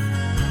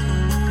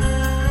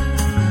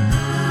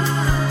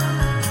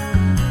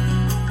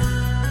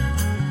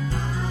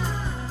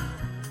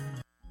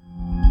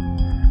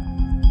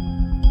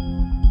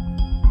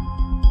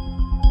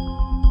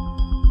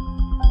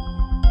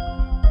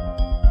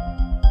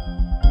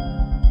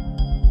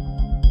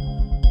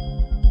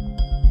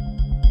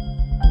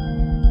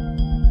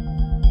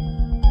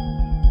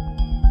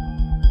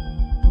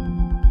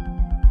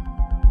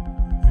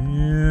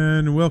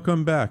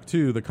 Welcome back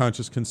to the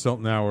Conscious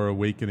Consultant Hour,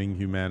 Awakening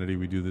Humanity.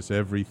 We do this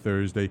every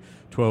Thursday,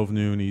 12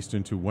 noon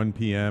Eastern to 1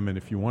 p.m. And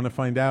if you want to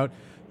find out,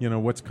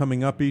 what's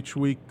coming up each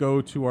week, go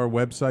to our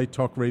website,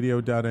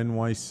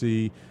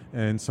 talkradio.nyc,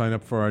 and sign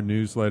up for our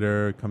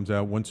newsletter. It comes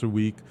out once a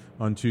week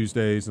on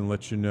Tuesdays and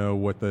lets you know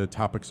what the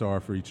topics are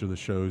for each of the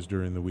shows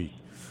during the week.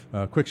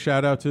 Quick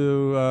shout out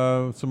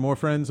to some more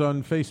friends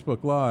on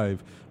Facebook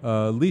Live.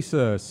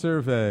 Lisa,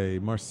 Survey,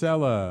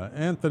 Marcella,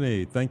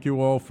 Anthony, thank you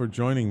all for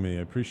joining me.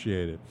 I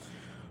appreciate it.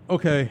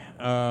 Okay,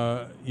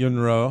 Yun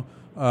Rou,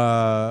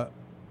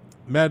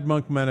 Mad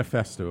Monk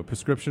Manifesto, a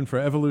prescription for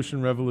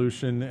evolution,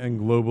 revolution, and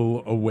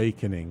global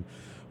awakening.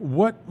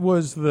 What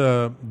was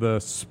the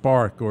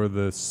spark or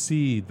the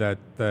seed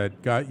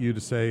that got you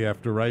to say,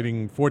 after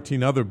writing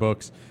 14 other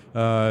books,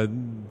 to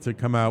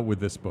come out with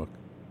this book?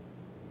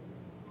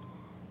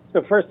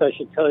 So first, I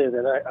should tell you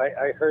that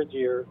I heard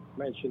you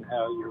mention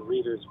how your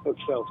readers'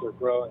 bookshelves are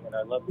growing, and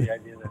I love the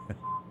idea that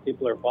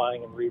people are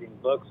buying and reading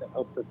books and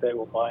hope that they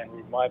will buy and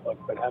read my book.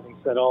 But having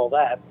said all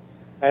that,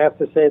 I have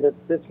to say that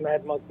this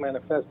Mad Monk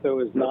Manifesto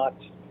is not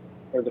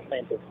for the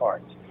faint of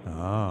heart.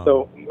 Oh.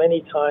 So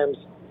many times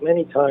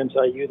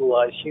I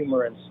utilize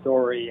humor and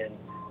story and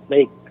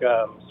make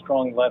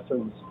strong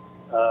lessons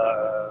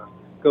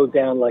go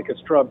down like a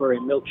strawberry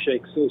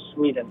milkshake, so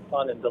sweet and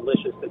fun and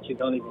delicious that you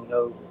don't even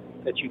know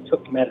that you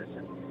took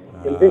medicine.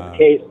 In this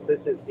case,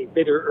 this is the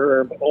bitter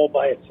herb all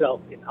by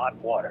itself in hot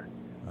water.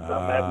 So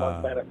Mad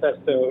Monk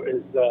Manifesto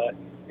is the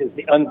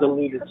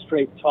undiluted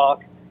straight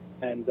talk,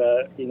 and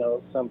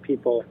some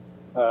people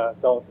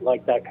don't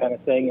like that kind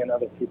of thing, and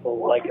other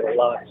people like it a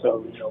lot.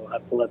 So we'll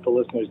have to let the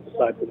listeners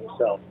decide for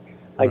themselves.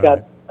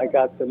 Right. I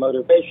got the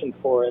motivation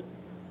for it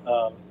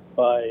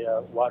by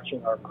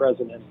watching our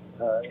president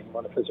in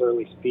one of his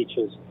early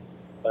speeches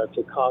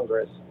to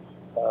Congress,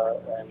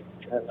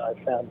 and I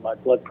found my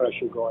blood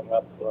pressure going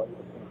up looking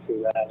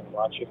through that and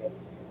watching it,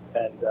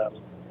 and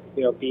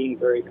being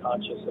very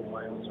conscious of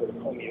my own sort of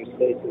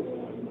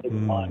homeostasis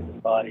in mind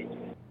and body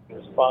in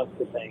response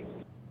to things,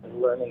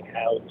 and learning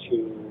how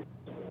to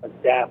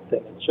adapt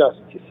and adjust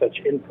to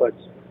such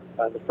inputs,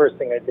 the first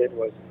thing I did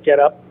was get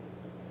up,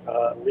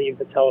 leave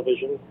the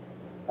television,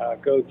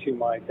 go to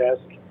my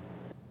desk,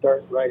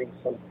 start writing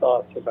some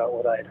thoughts about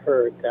what I had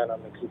heard down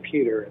on the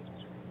computer. And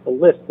the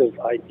list of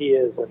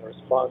ideas and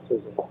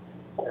responses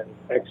and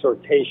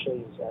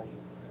exhortations and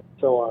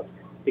so on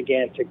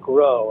began to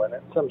grow. And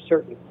at some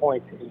certain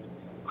point in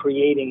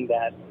creating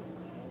that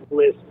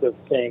list of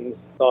things,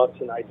 thoughts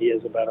and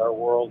ideas about our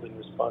world in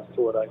response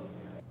to what I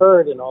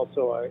heard, and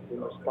also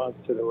in response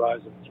to the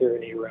rise of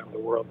tyranny around the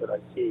world that I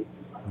see,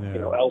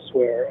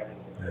 elsewhere, and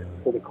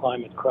to the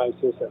climate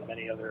crisis and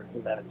many other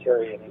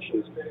humanitarian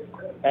issues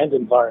and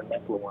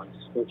environmental ones,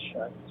 which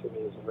to me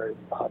is a very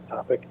hot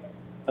topic.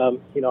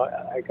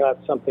 I got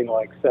something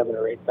like 7,000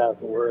 or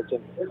 8,000 words,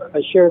 and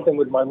I shared them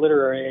with my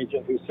literary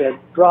agent, who said,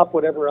 drop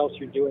whatever else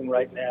you're doing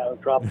right now,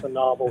 drop the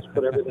novels,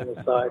 put everything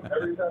aside,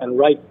 and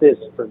write this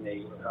for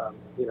me.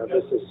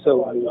 This is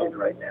so needed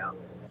right now.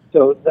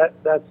 So that's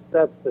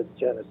the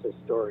Genesis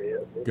story.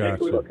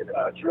 Gotcha. Look at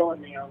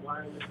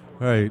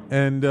Right.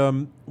 And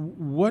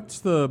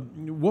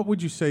what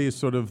would you say is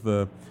sort of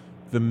the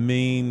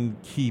main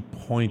key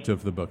point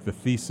of the book, the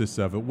thesis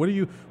of it? What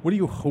do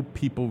you hope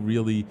people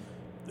really,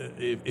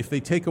 if they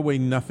take away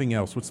nothing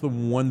else, what's the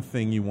one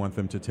thing you want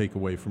them to take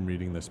away from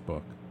reading this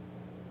book?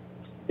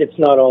 It's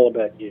not all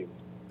about you.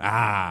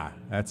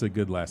 That's a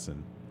good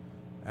lesson.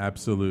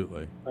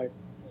 Absolutely. Right.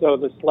 So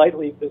the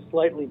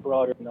slightly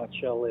broader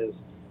nutshell is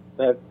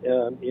that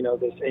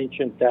this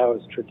ancient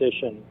Taoist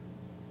tradition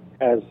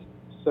has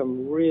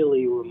some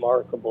really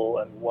remarkable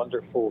and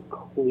wonderful,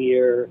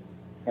 clear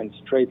and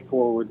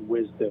straightforward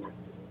wisdom,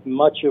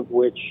 much of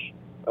which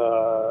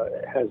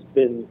has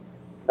been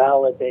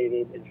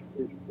validated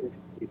if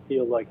you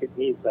feel like it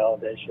needs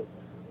validation,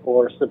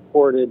 or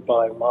supported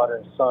by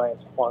modern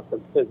science,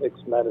 quantum physics,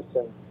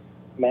 medicine,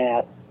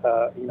 math,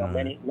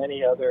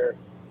 many other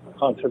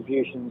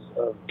contributions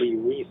of the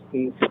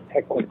recent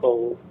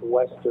technical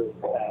Western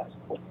past.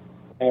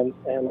 And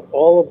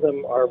all of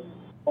them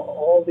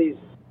all these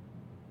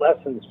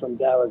lessons from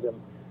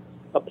Taoism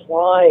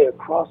apply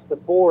across the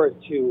board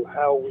to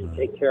how we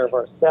take care of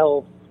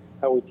ourselves,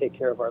 how we take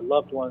care of our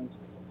loved ones,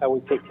 how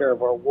we take care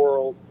of our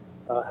world,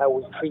 how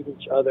we treat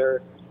each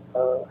other,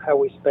 how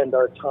we spend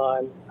our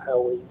time, how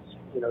we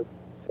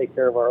take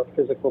care of our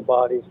physical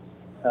bodies,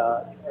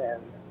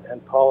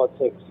 and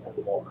politics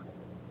and more.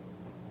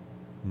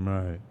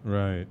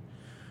 Right.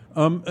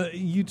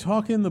 You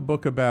talk in the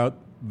book about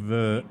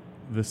the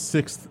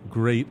sixth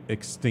great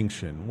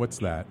extinction. What's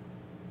that?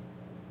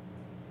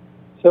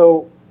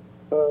 So,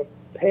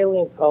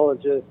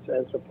 paleontologists,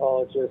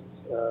 anthropologists,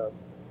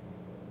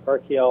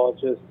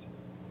 archaeologists,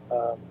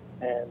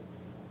 and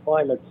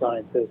climate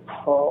scientists,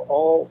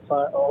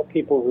 all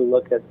people who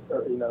look at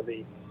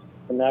the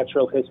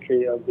natural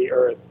history of the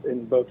Earth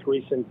in both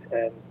recent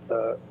and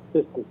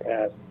distant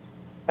past,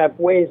 have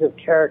ways of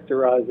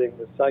characterizing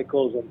the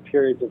cycles and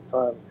periods of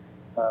time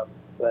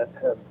that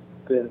have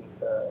been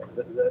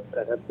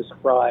that have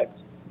described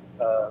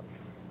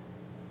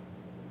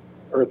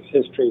Earth's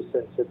history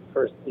since it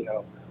first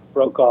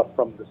broke off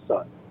from the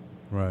sun.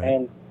 Right.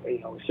 And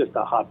it's just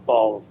a hot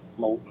ball of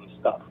molten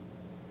stuff.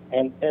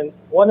 And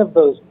one of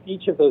those,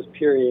 each of those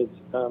periods,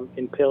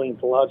 in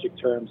paleontologic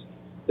terms,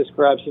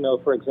 describes,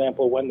 for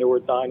example, when there were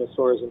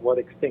dinosaurs and what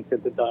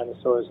extincted the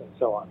dinosaurs and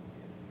so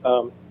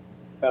on.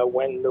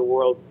 When the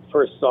world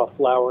first saw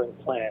flowering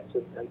plants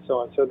and so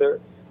on. So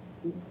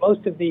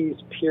most of these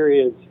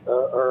periods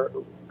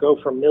go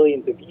for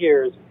millions of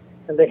years,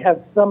 and they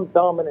have some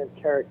dominant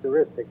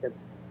characteristic. And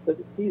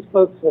these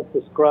folks have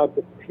described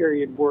the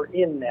period we're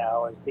in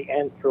now as the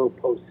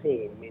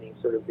Anthropocene, meaning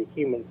sort of the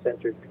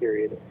human-centered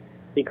period,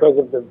 because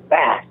of the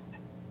vast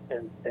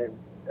and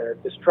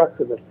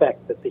destructive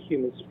effect that the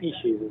human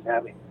species is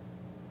having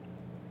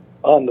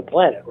on the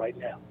planet right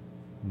now.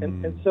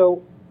 And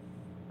so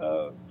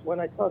when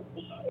I talk,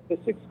 the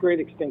sixth great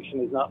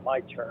extinction is not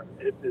my term.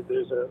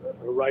 There's a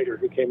writer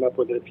who came up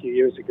with it a few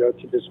years ago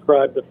to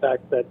describe the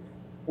fact that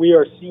we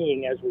are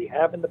seeing, as we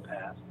have in the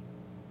past,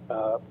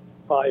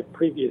 5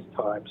 previous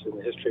times in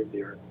the history of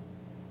the Earth,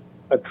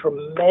 a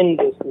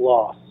tremendous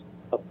loss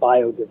of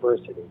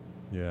biodiversity.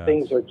 Yes.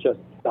 Things are just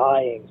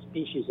dying.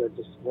 Species are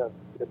just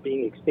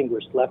being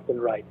extinguished left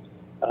and right.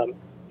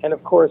 And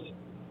of course,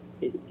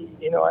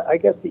 I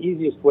guess the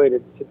easiest way to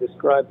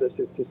describe this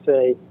is to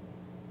say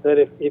that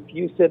if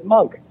you said,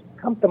 Monk,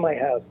 come to my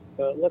house,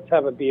 let's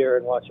have a beer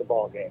and watch a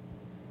ball game.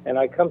 And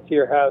I come to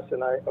your house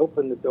and I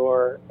open the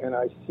door and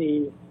I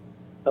see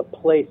a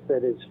place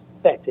that is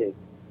fetid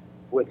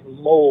with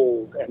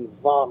mold and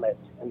vomit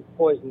and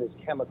poisonous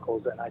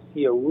chemicals, and I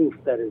see a roof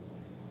that is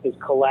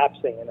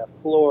collapsing and a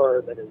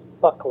floor that is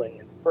buckling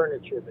and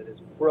furniture that is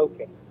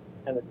broken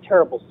and a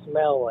terrible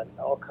smell and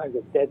all kinds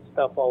of dead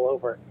stuff all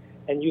over,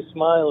 and you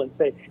smile and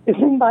say,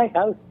 isn't my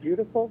house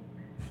beautiful?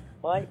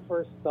 My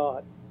first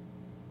thought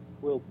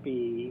will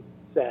be,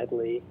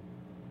 sadly,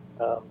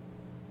 Sam,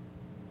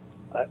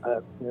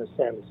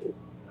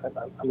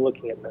 I'm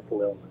looking at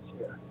mental illness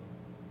here.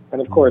 And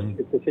of course,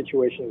 if the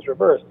situation is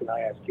reversed and I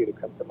ask you to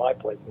come to my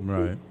place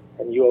and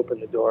and you open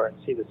the door and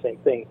see the same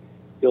thing,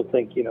 you'll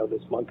think,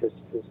 this monk is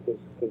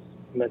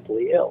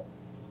mentally ill,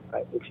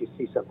 right, if you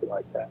see something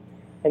like that.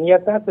 And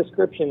yet that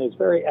description is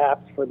very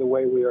apt for the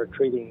way we are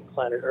treating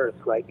planet Earth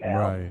right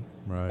now.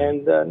 Right.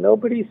 And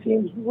nobody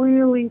seems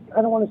really,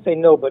 I don't want to say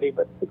nobody,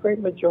 but the great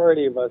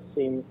majority of us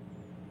seem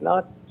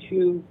not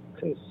too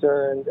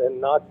concerned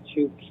and not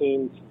too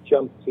keen to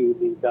jump to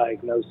the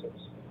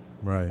diagnosis,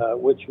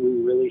 which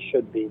we really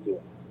should be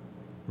doing.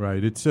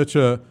 Right. It's such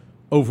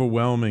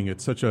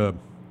it's such a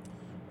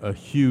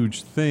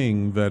huge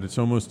thing that it's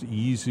almost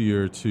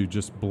easier to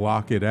just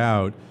block it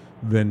out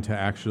than to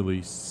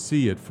actually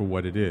see it for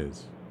what it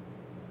is.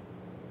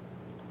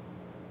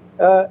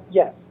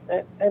 Yes.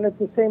 And at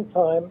the same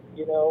time,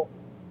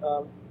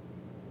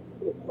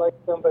 it's like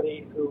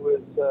somebody who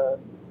is,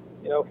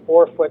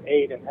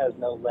 4'8" and has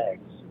no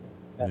legs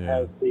and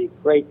has the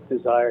great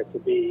desire to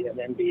be an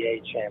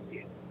NBA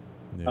champion.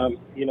 Yeah.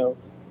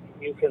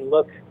 You can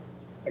look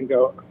and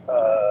go,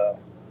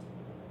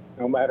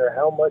 no matter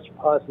how much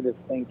positive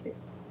thinking,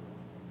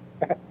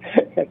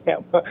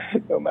 and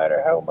no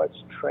matter how much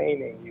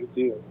training you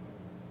do,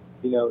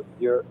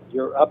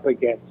 you're up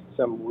against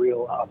some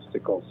real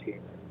obstacles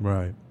here.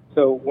 Right.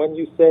 So when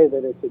you say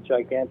that it's a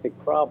gigantic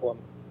problem,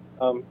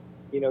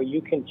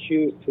 you can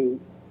choose to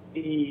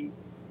be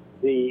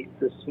the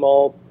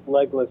small,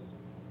 legless,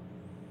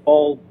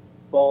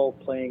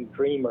 ball-playing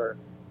dreamer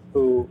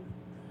who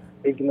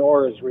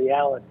ignores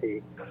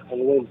reality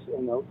and lives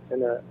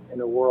in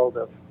a world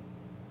of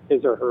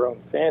his or her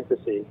own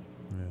fantasy,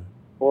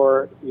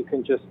 or you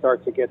can just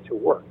start to get to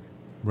work.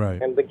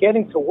 Right. And the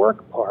getting to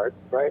work part,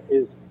 right,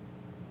 is,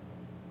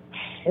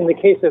 in the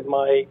case of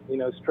my,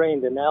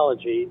 strained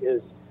analogy,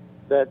 is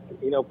that,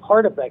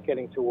 part of that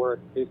getting to work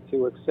is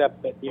to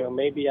accept that,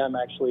 maybe I'm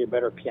actually a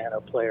better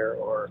piano player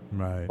or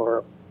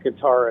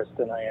guitarist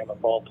than I am a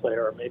ball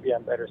player, or maybe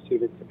I'm better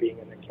suited to being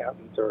an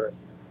accountant or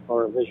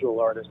a visual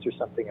artist or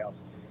something else.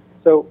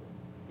 So,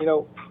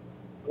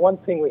 one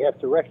thing we have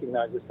to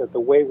recognize is that the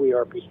way we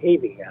are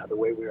behaving now, the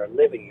way we are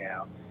living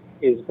now,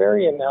 is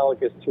very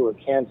analogous to a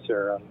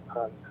cancer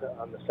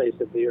on the face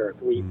of the earth.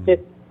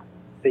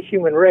 The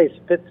human race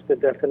fits the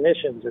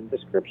definitions and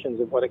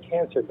descriptions of what a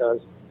cancer does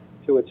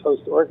to its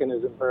host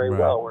organism very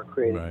well. We're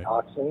creating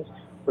toxins.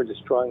 We're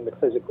destroying the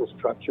physical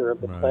structure of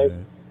the place.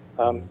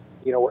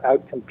 We're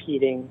out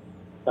competing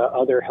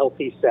other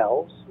healthy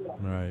cells,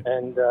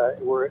 and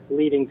we're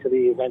leading to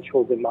the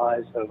eventual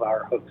demise of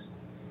our host.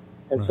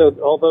 And so,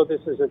 although this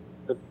is a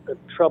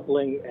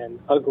troubling and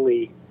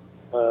ugly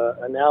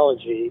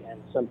analogy, and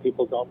some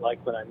people don't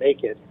like when I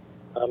make it,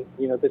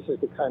 this is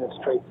the kind of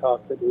straight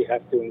talk that we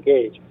have to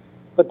engage.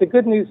 But the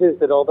good news is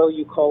that although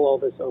you call all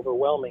this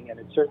overwhelming, and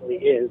it certainly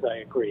is, I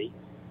agree,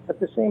 at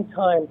the same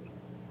time,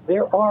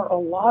 there are a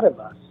lot of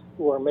us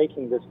who are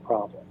making this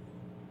problem.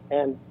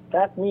 And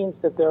that means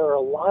that there are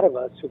a lot of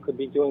us who could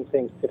be doing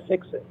things to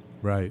fix it.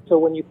 Right. So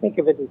when you think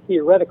of it in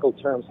theoretical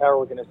terms, how are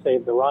we going to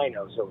save the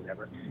rhinos or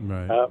whatever,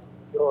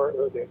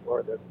 or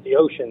the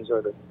oceans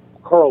or the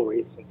coral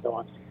reefs and so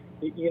on?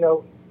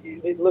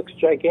 It looks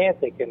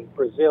gigantic in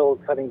Brazil,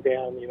 cutting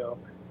down,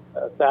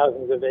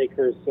 thousands of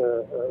acres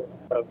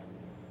of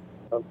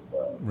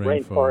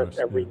rainforest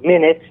every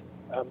minute.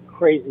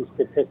 Crazy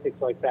statistics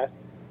like that,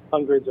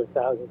 hundreds of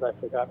thousands. I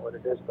forgot what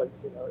it is, but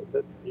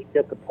you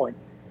get the point.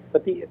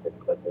 But the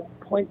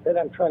point that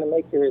I'm trying to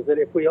make here is that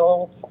if we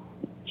all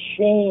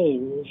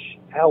change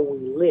how we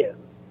live,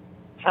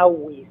 how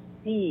we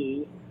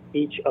see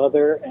each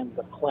other and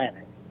the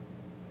planet,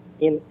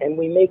 and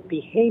we make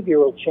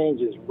behavioral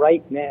changes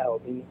right now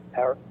in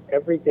our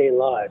everyday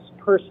lives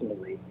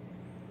personally,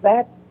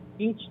 that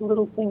each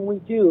little thing we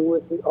do,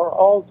 if we are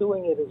all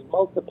doing it, is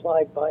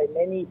multiplied by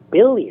many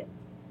billion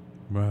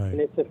in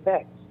its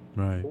effects.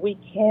 Right. We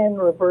can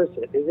reverse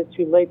it. Is it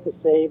too late to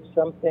save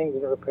some things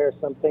and repair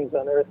some things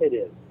on Earth? It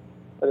is.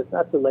 But it's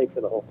not too late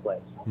for the whole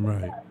place.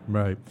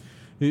 Right.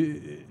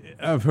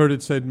 I've heard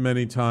it said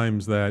many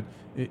times that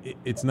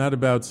it's not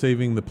about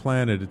saving the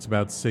planet, it's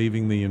about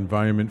saving the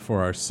environment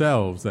for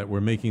ourselves, that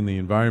we're making the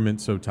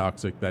environment so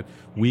toxic that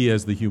we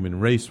as the human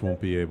race won't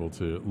be able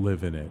to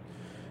live in it.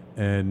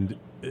 And,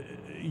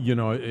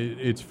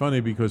 it's funny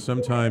because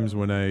sometimes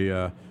when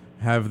I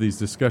have these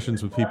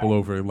discussions with people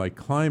over like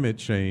climate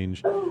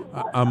change,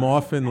 I'm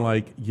often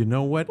like, you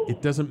know what?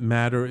 It doesn't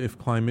matter if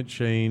climate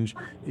change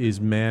is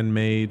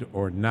man-made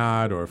or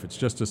not, or if it's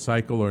just a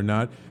cycle or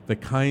not. The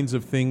kinds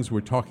of things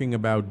we're talking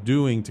about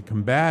doing to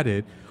combat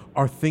it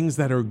are things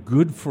that are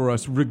good for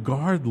us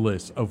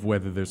regardless of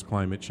whether there's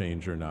climate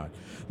change or not.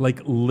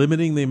 Like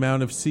limiting the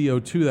amount of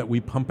CO2 that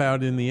we pump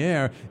out in the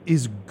air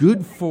is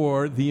good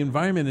for the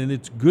environment, and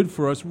it's good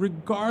for us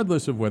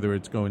regardless of whether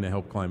it's going to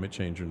help climate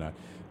change or not.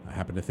 I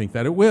happen to think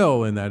that it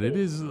will, and that it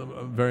is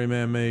very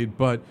man-made,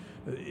 but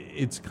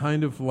it's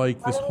kind of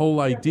like this whole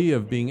idea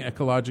of being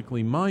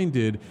ecologically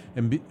minded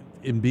and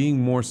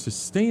being more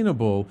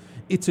sustainable.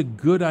 It's a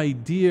good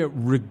idea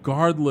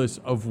regardless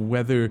of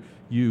whether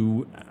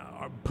you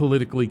are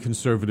politically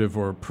conservative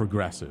or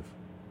progressive.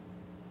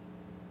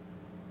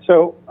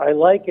 So I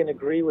like and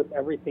agree with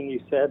everything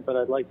you said, but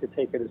I'd like to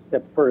take it a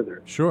step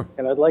further. Sure.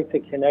 And I'd like to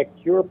connect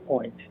your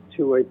point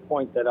to a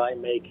point that I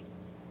make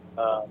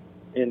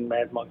in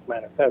Mad Monk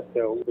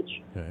Manifesto,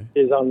 which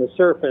is on the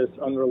surface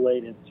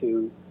unrelated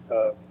to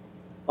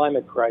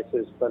climate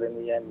crisis, but in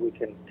the end we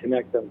can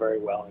connect them very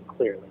well and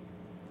clearly.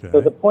 Okay.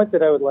 So the point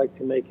that I would like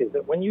to make is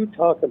that when you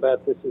talk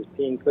about this as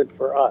being good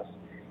for us,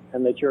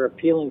 and that you're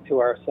appealing to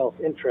our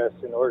self-interest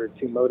in order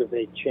to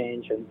motivate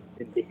change in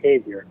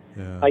behavior.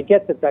 Yeah. I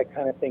get that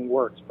kind of thing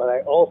works, but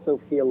I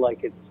also feel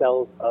like it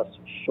sells us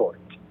short.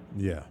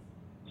 Yeah.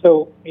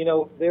 So,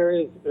 there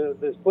is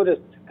this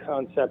Buddhist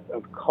concept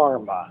of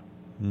karma.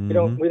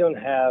 Mm-hmm. We don't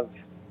have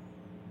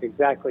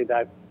exactly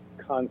that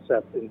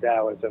concept in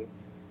Taoism,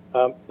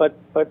 but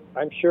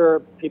I'm sure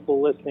people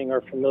listening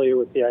are familiar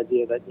with the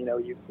idea that,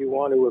 you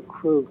want to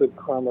accrue good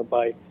karma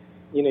by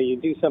you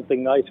do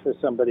something nice for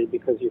somebody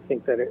because you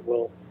think that it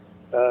will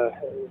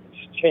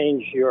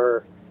change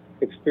your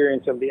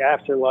experience of the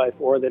afterlife,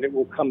 or that it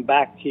will come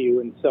back to you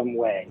in some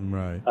way.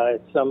 Right.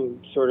 It's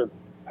some sort of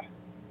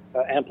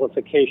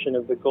amplification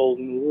of the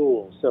golden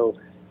rule. So,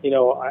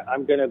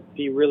 I'm going to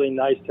be really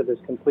nice to this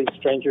complete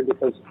stranger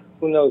because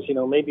who knows?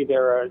 Maybe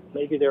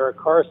they're a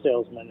car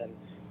salesman,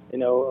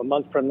 and a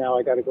month from now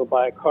I got to go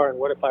buy a car, and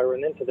what if I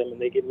run into them and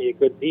they give me a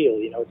good deal?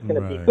 It's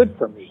going to be good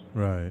for me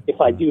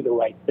if I do the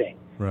right thing.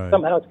 Right.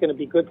 Somehow it's going to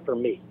be good for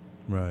me.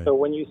 Right. So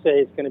when you say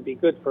it's going to be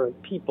good for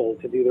people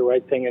to do the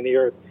right thing in the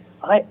earth,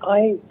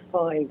 I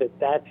find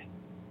that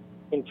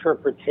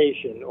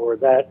interpretation or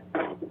that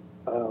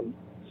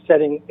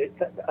setting,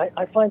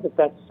 I find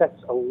that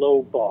sets a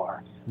low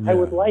bar. Yeah, I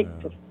would like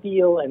to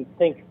feel and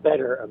think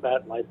better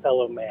about my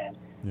fellow man,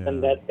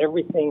 and that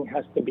everything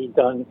has to be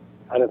done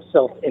out of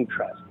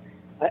self-interest.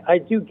 I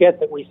do get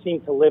that we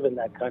seem to live in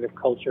that kind of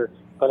culture,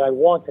 but I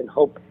want and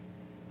hope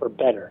for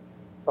better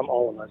from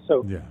all of us.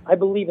 So I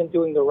believe in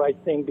doing the right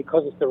thing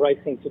because it's the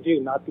right thing to do,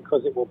 not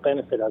because it will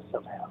benefit us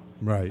somehow.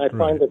 Right. I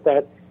find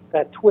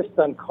that twist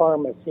on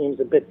karma seems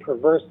a bit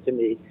perverse to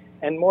me,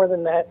 and more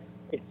than that,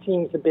 it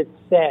seems a bit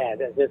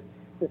sad, as if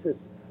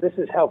this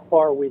is how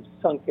far we've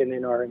sunken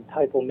in our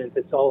entitlement.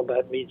 It's all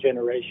about me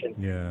generation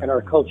and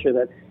our culture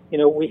that,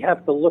 we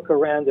have to look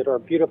around at our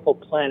beautiful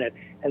planet,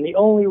 and the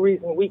only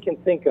reason we can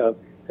think of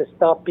to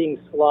stop being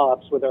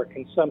slobs with our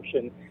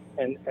consumption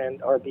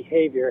and our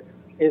behavior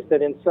is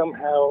that in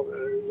somehow,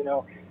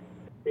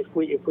 if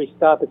we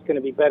stop, it's going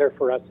to be better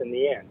for us in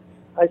the end.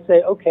 I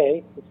say,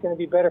 okay, it's going to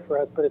be better for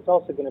us, but it's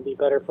also going to be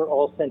better for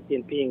all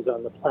sentient beings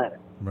on the planet.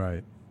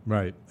 Right.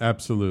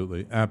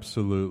 Absolutely.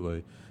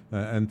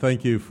 And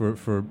thank you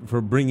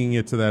for bringing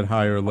it to that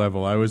higher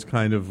level. I was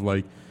kind of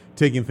like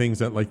taking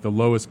things at like the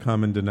lowest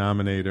common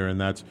denominator, and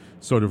that's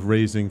sort of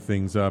raising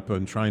things up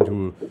and trying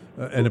to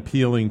and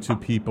appealing to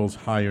people's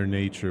higher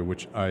nature,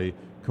 which I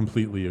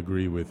completely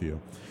agree with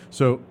you.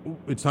 So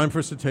it's time for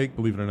us to take,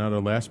 believe it or not, our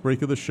last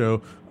break of the show.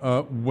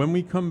 When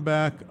we come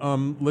back,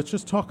 let's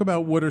just talk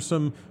about what are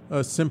some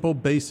simple,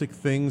 basic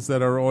things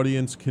that our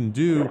audience can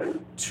do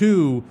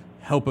to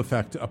help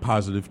affect a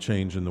positive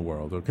change in the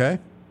world, okay?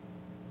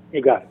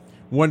 You got it.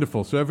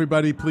 Wonderful. So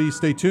everybody, please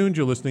stay tuned.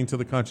 You're listening to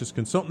the Conscious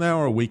Consultant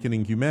Hour,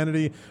 Awakening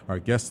Humanity. Our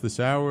guest this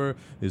hour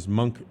is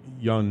Monk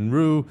Yun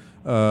Rou,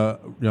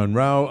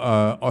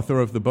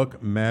 author of the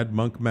book Mad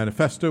Monk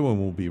Manifesto, and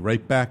we'll be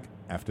right back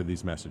after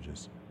these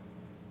messages.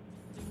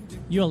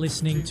 You're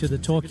listening to the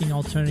Talking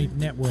Alternative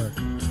Network.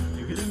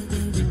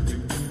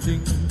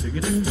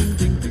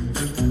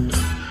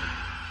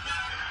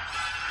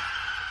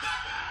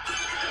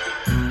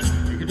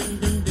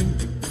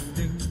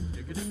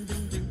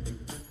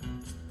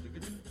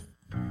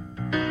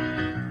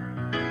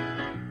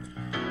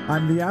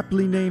 I'm the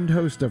aptly named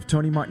host of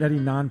Tony Martignetti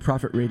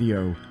Nonprofit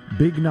Radio.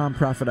 Big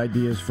nonprofit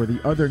ideas for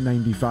the other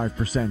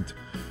 95%.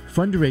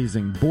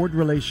 Fundraising, board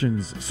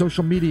relations,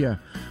 social media.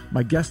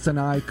 My guests and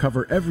I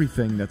cover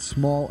everything that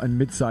small and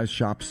mid-sized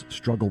shops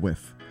struggle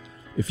with.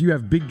 If you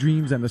have big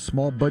dreams and a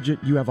small budget,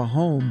 you have a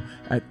home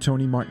at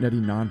Tony Martignetti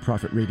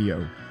Nonprofit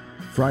Radio.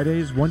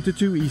 Fridays 1 to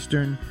 2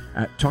 Eastern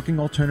at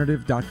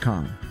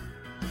talkingalternative.com.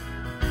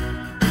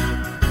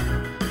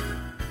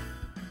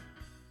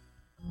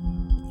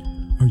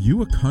 Are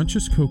you a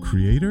conscious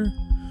co-creator?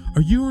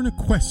 Are you on a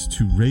quest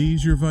to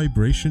raise your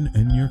vibration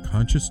and your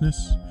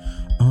consciousness?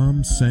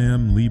 I'm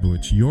Sam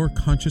Leibowitz, your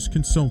conscious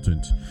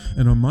consultant,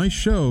 and on my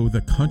show,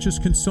 The Conscious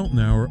Consultant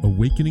Hour,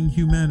 Awakening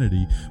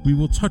Humanity, we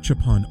will touch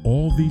upon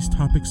all these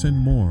topics and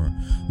more.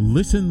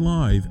 Listen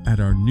live at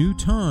our new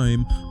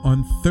time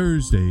on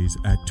Thursdays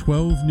at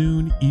 12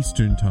 noon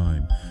Eastern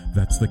Time.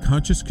 That's The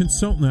Conscious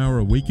Consultant Hour,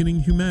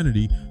 Awakening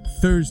Humanity,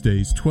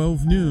 Thursdays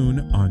 12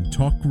 noon on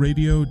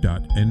talkradio.nyc.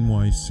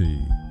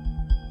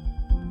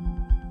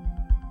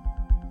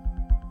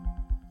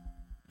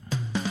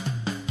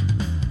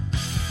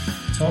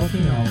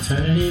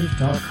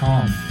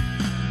 TalkingAlternative.com.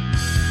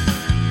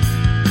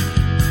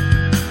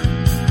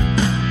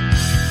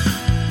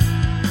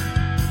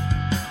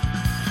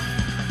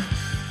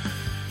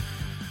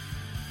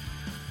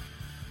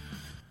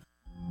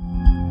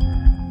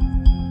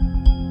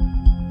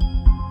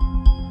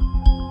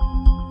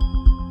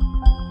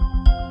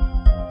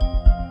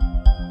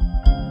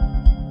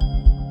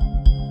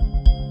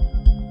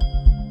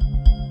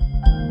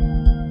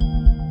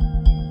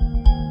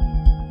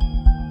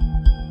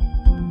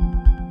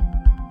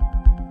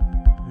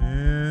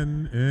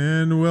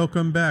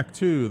 welcome back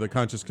to the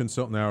Conscious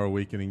Consultant Hour,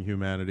 Awakening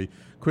Humanity.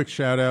 Quick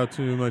shout out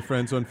to my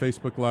friends on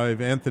Facebook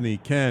Live, Anthony,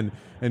 Ken,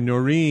 and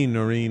Noreen.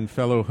 Noreen,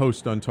 fellow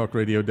host on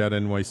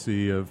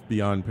talkradio.nyc of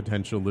Beyond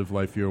Potential, Live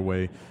Life Your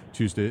Way,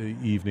 Tuesday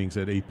evenings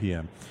at 8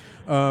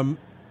 p.m.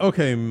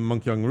 Okay,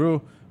 Monk Yun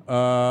Rou,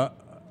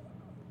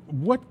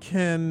 what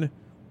can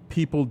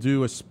people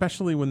do,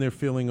 especially when they're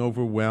feeling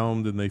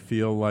overwhelmed and they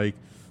feel like,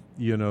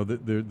 you know,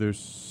 that there's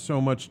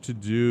so much to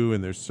do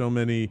and there's so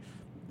many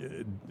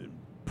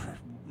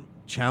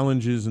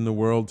challenges in the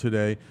world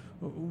today?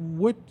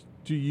 What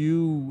do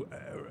you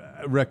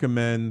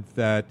recommend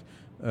that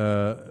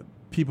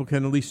people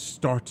can at least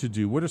start to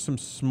do? What are some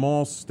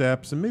small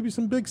steps and maybe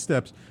some big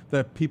steps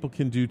that people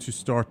can do to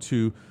start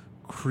to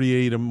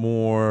create a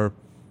more,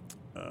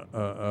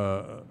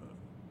 I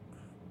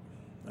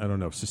don't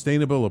know,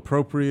 sustainable,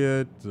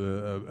 appropriate,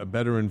 a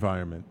better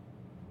environment?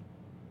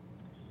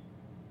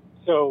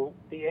 So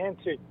the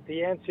answer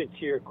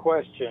to your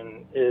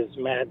question is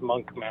Mad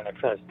Monk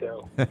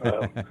Manifesto.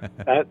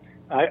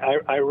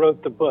 I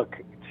wrote the book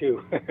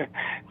to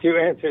to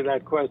answer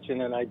that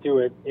question, and I do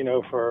it, you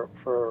know,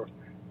 for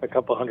a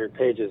couple hundred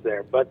pages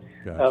there. But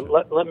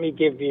Gotcha. let me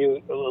give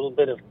you a little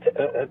bit of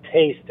a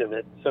taste of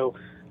it. So,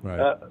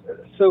 Right.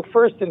 so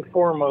first and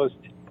foremost,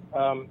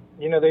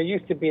 you know, there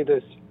used to be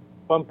this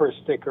bumper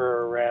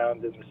sticker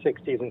around in the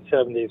 60s and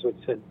 70s which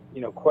said,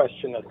 you know,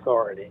 question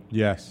authority.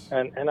 Yes.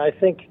 And I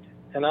think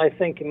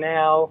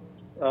now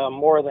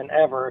more than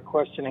ever,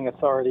 questioning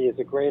authority is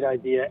a great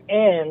idea,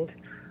 and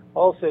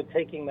also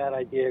taking that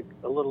idea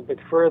a little bit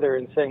further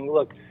and saying,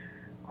 look,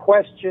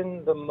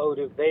 question the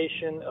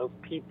motivation of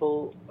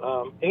people,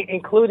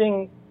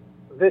 including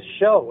this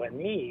show and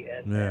me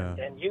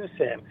and you,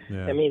 Sam.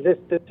 Yeah. I mean,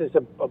 this is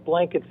a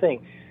blanket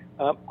thing.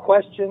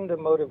 Question the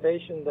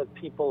motivation that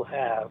people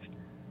have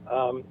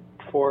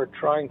for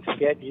trying to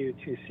get you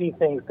to see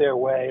things their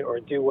way or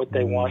do what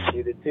they want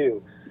you to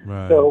do.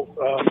 Right. So,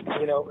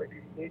 you know,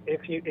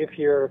 if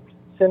you're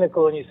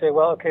cynical and you say,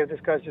 well, okay, this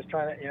guy's just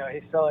trying to, you know,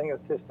 he's selling us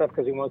this stuff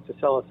because he wants to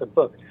sell us a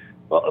book.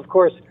 Well, of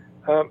course,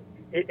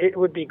 it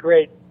would be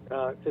great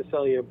to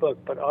sell you a book,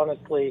 but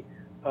honestly,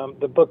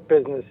 the book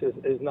business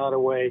is not a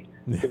way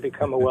to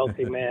become a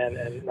wealthy man,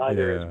 and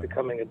neither is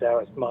becoming a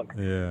Taoist monk.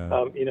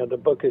 Yeah. You know, the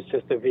book is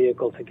just a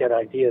vehicle to get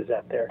ideas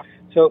out there.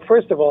 So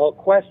first of all,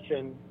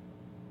 question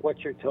what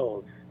you're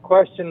told.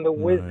 Question the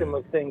wisdom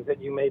of things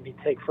that you maybe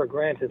take for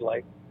granted,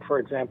 like, for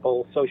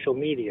example, social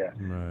media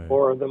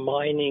or the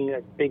mining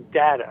of big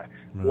data.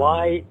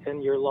 Why,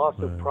 and your loss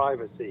of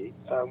privacy,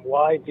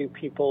 why do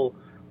people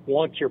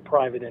want your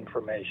private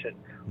information?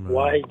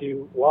 Why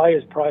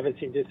is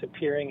privacy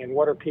disappearing, and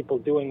what are people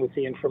doing with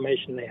the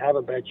information they have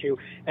about you,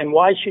 and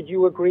why should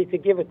you agree to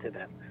give it to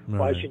them?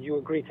 Why should you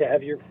agree to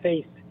have your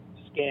face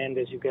scanned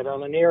as you get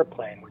on an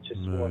airplane, which is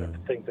one of the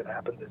things that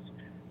happened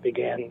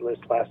began this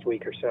last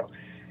week or so.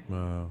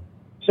 Wow.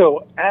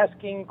 So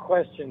asking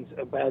questions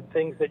about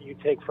things that you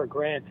take for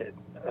granted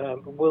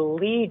will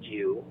lead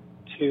you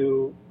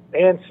to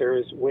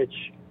answers which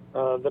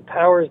the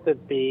powers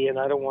that be, and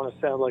I don't want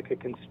to sound like a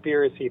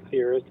conspiracy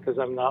theorist because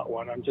I'm not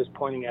one, I'm just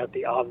pointing out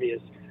the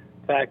obvious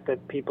fact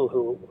that people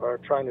who are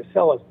trying to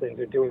sell us things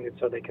are doing it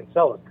so they can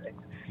sell us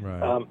things.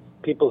 Right.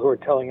 People who are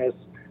telling us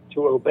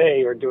to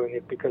obey are doing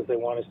it because they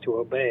want us to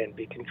obey and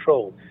be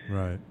controlled.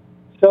 Right.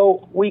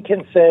 So we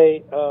can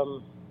say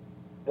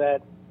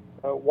that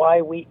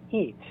why we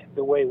eat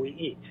the way we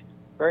eat.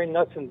 Very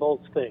nuts and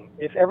bolts thing.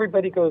 If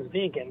everybody goes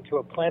vegan to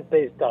a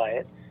plant-based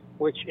diet,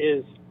 which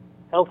is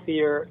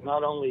healthier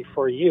not only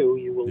for you,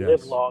 you will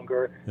live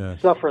longer,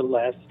 suffer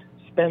less,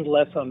 spend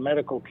less on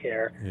medical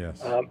care,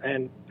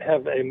 and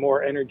have a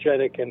more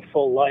energetic and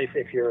full life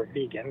if you're a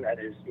vegan, that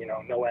is, you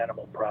know, no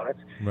animal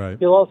products. Right.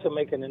 You'll also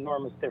make an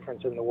enormous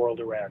difference in the world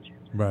around you.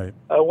 Right.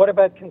 What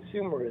about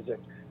consumerism?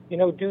 You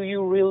know, do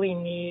you really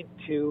need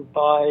to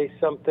buy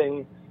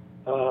something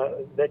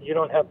that you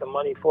don't have the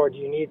money for? Do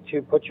you need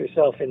to put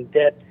yourself in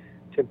debt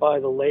to buy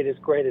the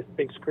latest, greatest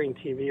big screen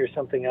TV or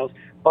something else?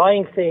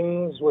 Buying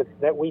things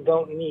that we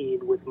don't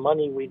need with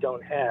money we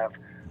don't have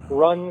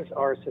runs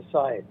our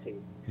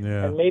society.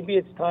 Yeah. And maybe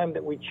it's time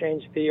that we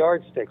change the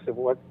yardsticks of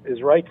what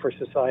is right for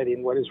society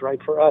and what is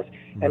right for us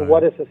and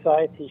what a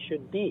society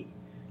should be.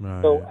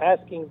 Right. So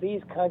asking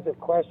these kinds of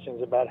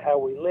questions about how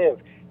we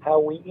live, how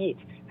we eat,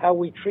 how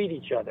we treat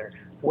each other.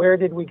 Where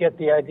did we get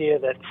the idea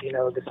that, you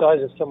know, the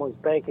size of someone's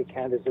bank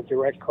account is a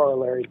direct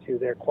corollary to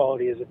their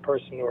quality as a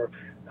person, or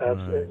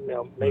you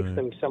know, makes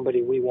them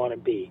somebody we want to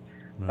be?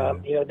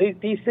 You know,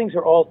 these things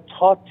are all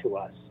taught to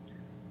us,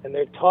 and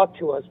they're taught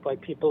to us by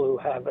people who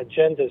have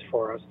agendas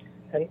for us.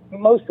 And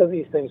most of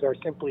these things are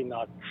simply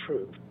not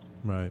true.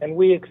 Right. And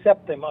we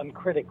accept them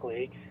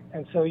uncritically.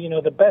 And so, you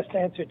know, the best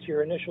answer to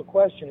your initial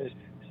question is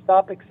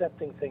stop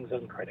accepting things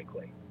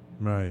uncritically.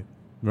 Right.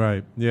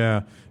 Right.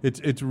 Yeah.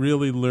 It's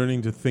really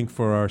learning to think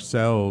for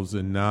ourselves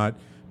and not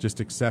just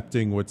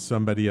accepting what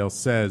somebody else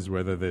says,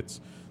 whether that's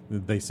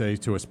they say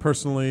to us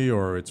personally,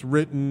 or it's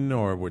written,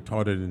 or we're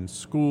taught it in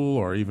school,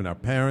 or even our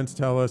parents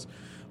tell us.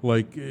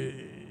 Like,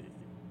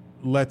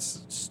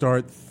 let's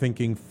start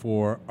thinking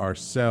for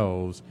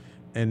ourselves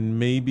and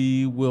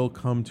maybe we'll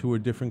come to a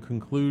different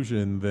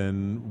conclusion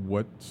than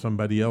what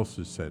somebody else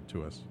has said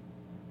to us.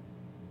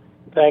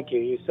 Thank you.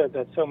 You said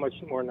that so much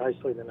more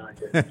nicely than I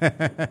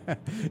did.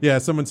 Yeah,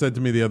 someone said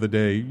to me the other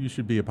day, you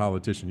should be a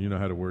politician. You know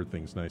how to word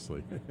things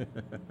nicely.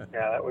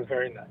 Yeah, that was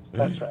very nice.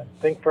 That's right.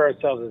 Think for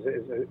ourselves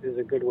is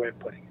a good way of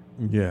putting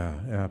it. Yeah,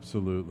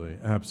 absolutely.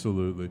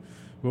 Absolutely.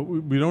 Well,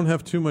 we don't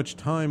have too much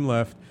time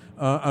left.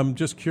 I'm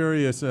just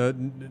curious,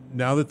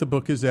 now that the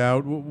book is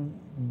out,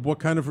 what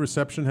kind of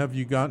reception have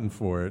you gotten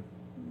for it?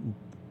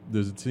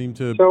 Does it seem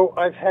to... So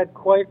I've had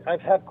quite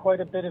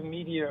a bit of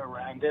media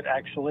around it,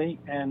 actually,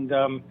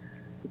 and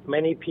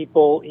many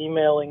people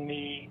emailing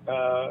me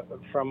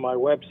from my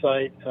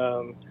website,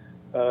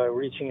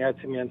 reaching out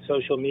to me on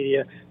social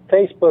media.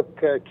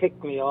 Facebook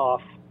kicked me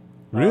off.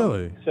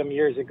 Really? Some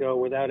years ago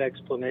without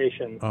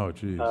explanation. Oh,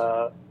 geez.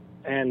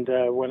 And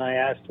when I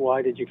asked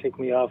why did you kick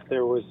me off,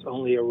 there was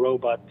only a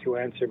robot to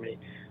answer me.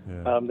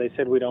 Yeah. They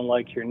said, we don't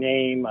like your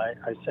name.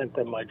 I sent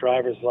them my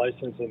driver's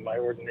license and my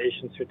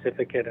ordination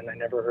certificate, and I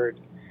never heard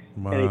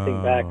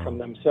anything back from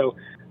them. So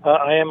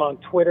I am on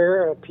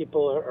Twitter.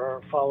 People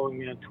are following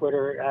me on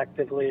Twitter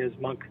actively as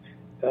Monk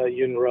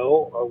Yun Rou,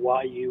 or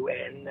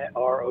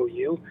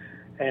YUNROU.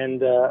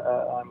 And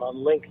I'm on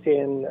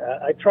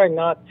LinkedIn. I try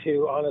not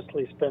to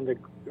honestly spend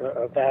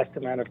a vast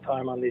amount of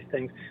time on these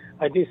things.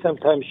 I do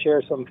sometimes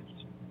share some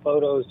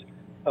photos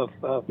of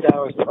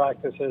Taoist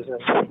practices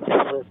and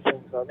other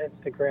things on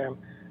Instagram,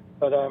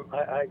 but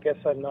I guess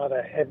I'm not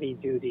a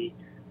heavy-duty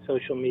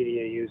social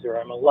media user.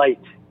 I'm a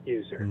light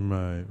user.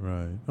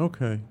 Right.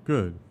 Okay,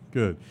 good.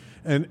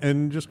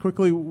 And just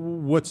quickly,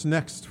 what's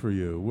next for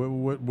you?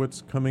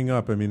 What's coming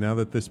up? I mean, now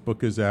that this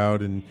book is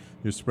out and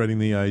you're spreading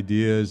the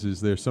ideas,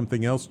 is there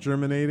something else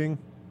germinating?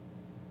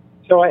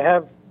 So I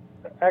have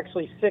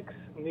actually 6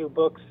 new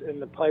books in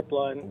the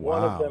pipeline. Wow.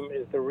 One of them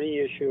is the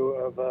reissue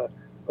of a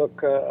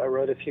book I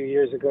wrote a few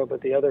years ago, but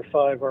the other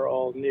 5 are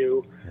all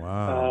new.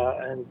 Wow.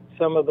 And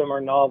some of them are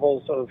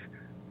novels of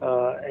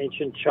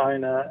ancient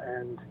China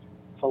and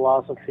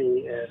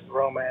philosophy and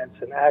romance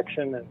and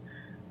action, and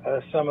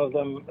some of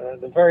them,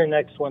 the very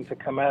next one to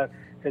come out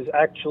is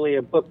actually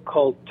a book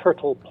called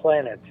Turtle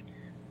Planet,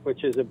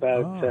 which is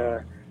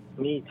about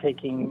me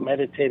taking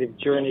meditative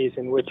journeys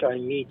in which I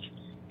meet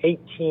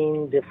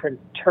 18 different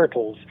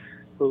turtles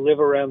who live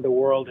around the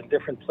world in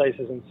different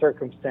places and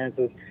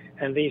circumstances.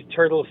 And these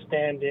turtles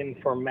stand in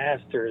for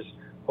masters,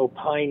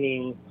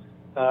 opining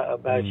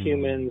about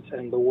humans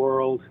and the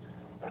world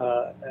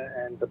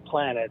and the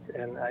planet.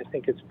 And I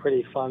think it's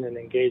pretty fun and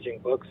engaging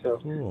book. So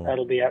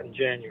that'll be out in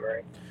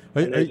January.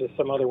 And there's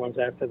some other ones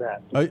after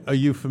that. Are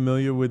you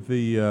familiar with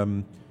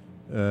the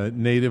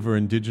native or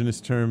indigenous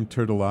term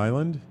Turtle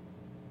Island?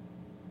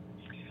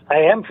 I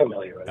am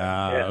familiar with it.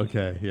 Yes.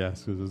 Okay,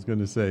 yes. Because I was going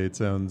to say, it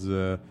sounds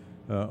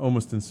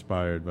almost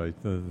inspired by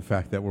the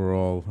fact that we're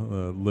all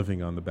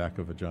living on the back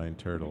of a giant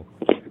turtle.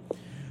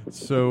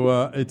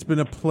 So it's been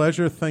a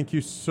pleasure. Thank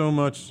you so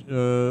much,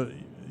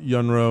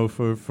 Yun Rou,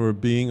 for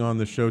being on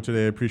the show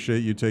today. I appreciate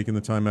you taking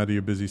the time out of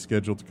your busy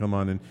schedule to come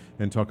on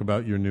and talk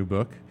about your new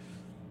book.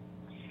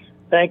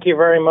 Thank you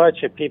very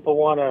much. If people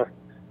want to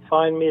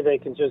find me, they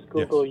can just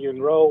Google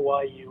Yun Rou,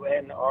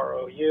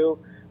 YUNROU.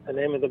 The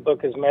name of the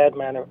book is Mad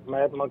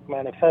Monk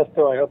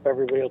Manifesto. I hope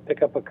everybody will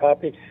pick up a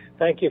copy.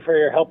 Thank you for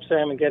your help,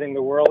 Sam, in getting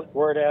the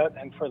word out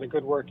and for the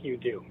good work you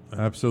do.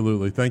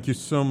 Absolutely. Thank you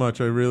so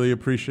much. I really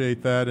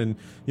appreciate that. And,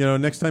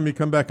 next time you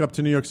come back up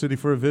to New York City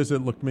for a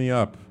visit, look me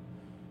up.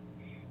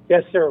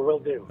 Yes, sir, will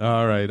do.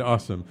 All right,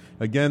 awesome.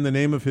 Again, the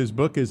name of his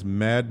book is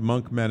Mad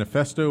Monk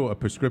Manifesto, a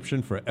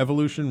prescription for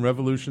evolution,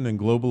 revolution, and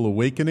global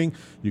awakening.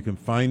 You can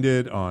find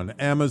it on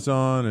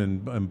Amazon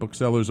and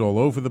booksellers all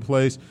over the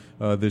place.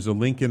 There's a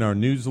link in our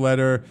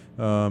newsletter,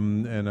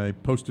 and I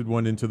posted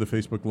one into the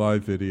Facebook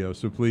Live video.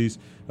 So please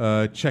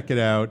check it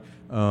out,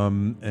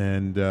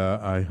 and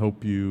I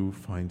hope you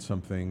find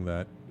something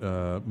that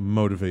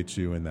motivates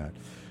you in that.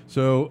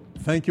 So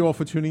thank you all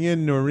for tuning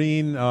in.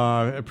 Noreen,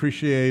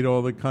 appreciate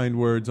all the kind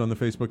words on the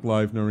Facebook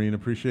Live. Noreen,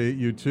 appreciate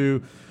you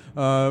too.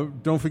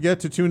 Don't forget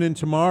to tune in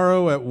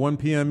tomorrow at 1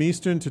 p.m.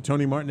 Eastern to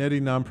Tony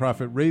Martignetti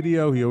Nonprofit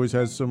Radio. He always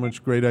has so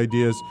much great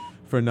ideas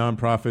for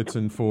nonprofits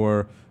and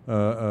for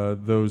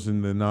those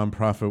in the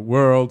nonprofit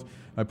world.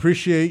 I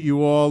appreciate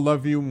you all.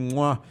 Love you.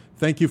 Mwah.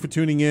 Thank you for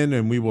tuning in,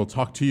 and we will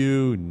talk to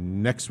you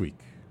next week.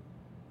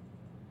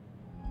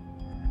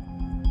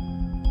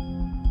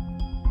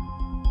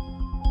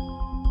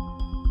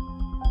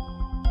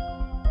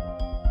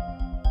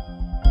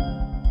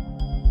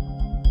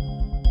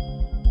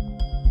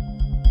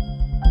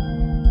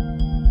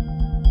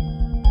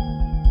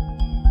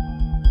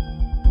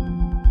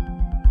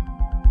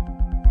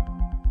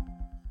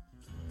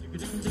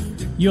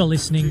 You're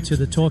listening to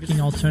the Talking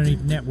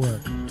Alternative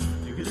Network.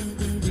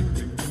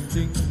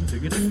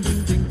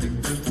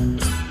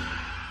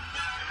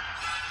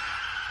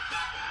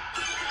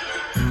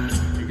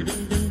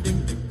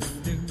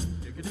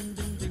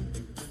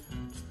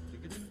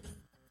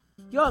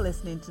 You're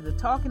listening to the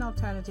Talking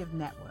Alternative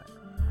Network.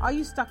 Are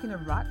you stuck in a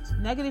rut?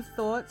 Negative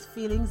thoughts,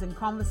 feelings, and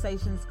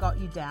conversations got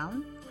you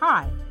down?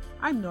 Hi,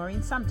 I'm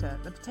Noreen Sumter,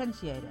 the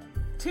Potentiator.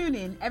 Tune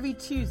in every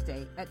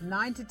Tuesday at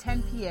 9 to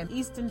 10 p.m.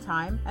 Eastern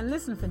Time and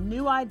listen for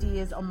new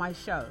ideas on my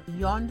show,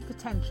 Beyond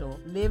Potential,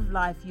 Live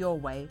Life Your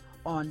Way,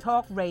 on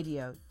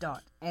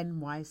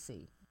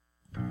talkradio.nyc.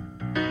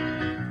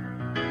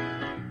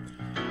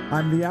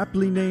 I'm the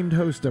aptly named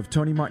host of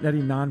Tony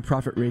Martignetti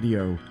Nonprofit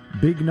Radio,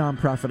 big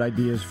nonprofit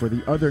ideas for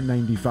the other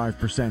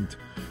 95%.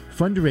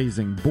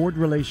 Fundraising, board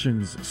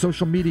relations,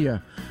 social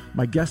media.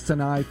 My guests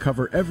and I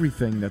cover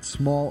everything that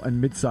small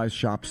and mid-sized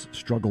shops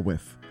struggle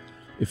with.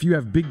 If you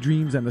have big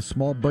dreams and a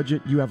small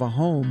budget, you have a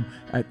home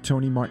at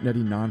Tony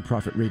Martignetti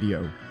Nonprofit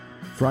Radio.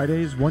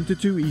 Fridays 1 to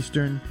 2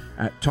 Eastern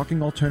at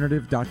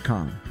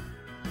talkingalternative.com.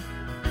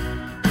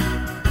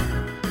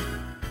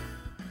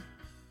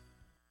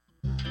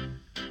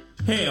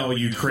 Hey, all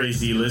you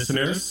crazy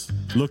listeners.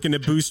 Looking to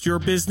boost your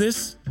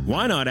business?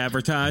 Why not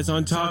advertise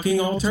on Talking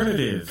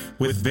Alternative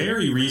with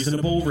very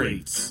reasonable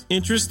rates?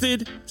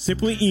 Interested?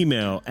 Simply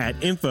email at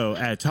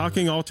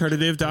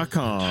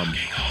info@talkingalternative.com.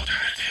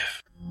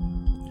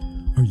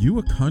 Are you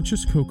a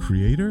conscious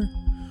co-creator?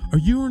 Are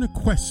you on a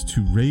quest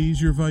to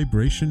raise your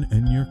vibration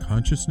and your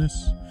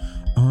consciousness?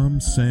 I'm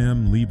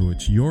Sam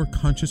Leibowitz, your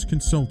conscious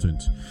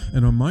consultant,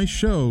 and on my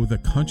show, The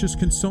Conscious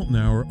Consultant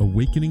Hour,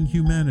 Awakening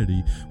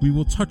Humanity, we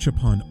will touch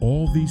upon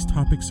all these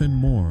topics and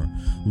more.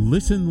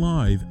 Listen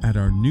live at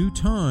our new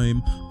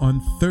time on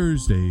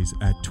Thursdays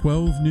at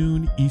 12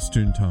 noon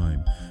Eastern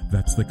Time.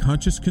 That's The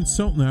Conscious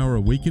Consultant Hour,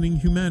 Awakening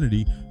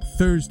Humanity,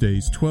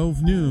 Thursdays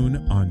 12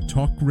 noon on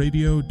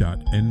talkradio.nyc.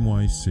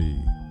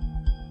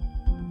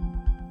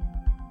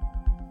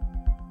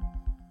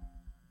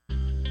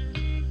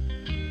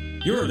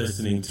 You're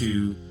listening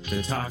to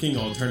the Talking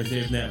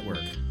Alternative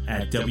Network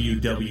at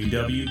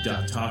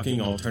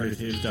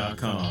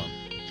www.talkingalternative.com.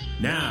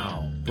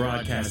 Now,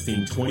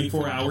 broadcasting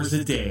 24 hours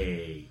a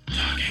day.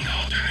 Talking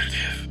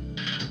Alternative.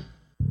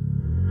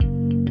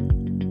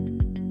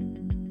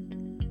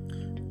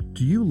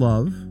 Do you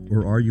love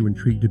or are you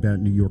intrigued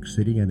about New York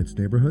City and its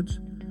neighborhoods?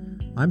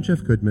 I'm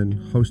Jeff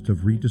Goodman, host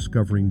of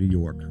Rediscovering New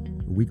York,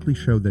 a weekly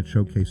show that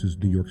showcases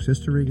New York's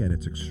history and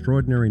its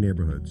extraordinary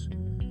neighborhoods.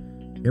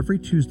 Every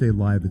Tuesday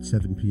live at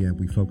 7 p.m.,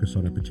 we focus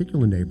on a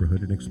particular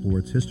neighborhood and explore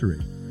its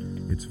history,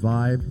 its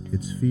vibe,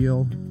 its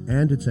feel,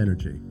 and its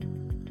energy.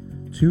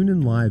 Tune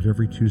in live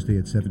every Tuesday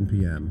at 7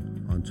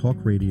 p.m. on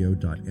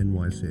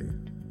talkradio.nyc.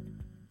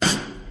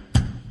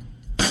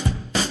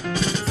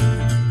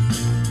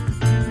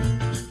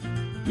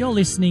 You're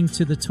listening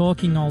to the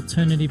Talking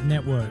Alternative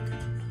Network.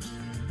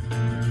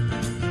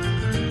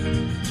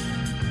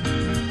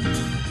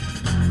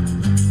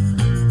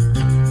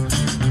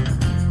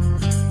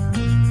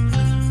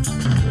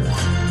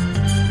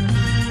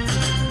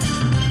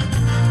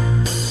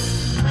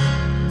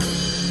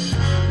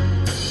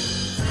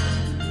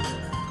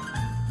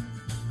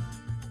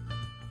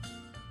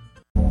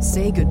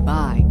 Say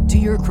goodbye to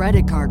your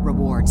credit card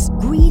rewards.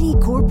 Greedy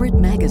corporate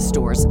mega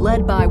stores,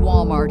 led by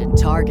Walmart and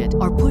Target,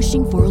 are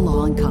pushing for a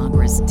law in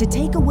Congress to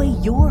take away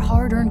your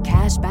hard-earned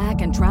cash back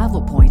and travel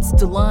points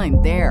to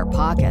line their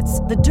pockets.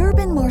 The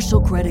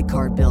Durbin-Marshall credit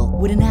card bill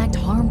would enact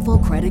harmful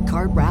credit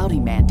card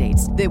routing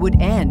mandates that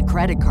would end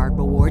credit card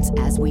rewards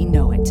as we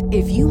know it.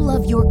 If you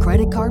love your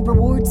credit card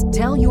rewards,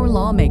 tell your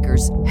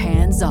lawmakers,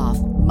 hands off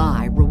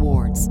my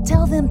rewards.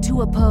 Tell them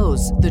to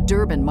oppose the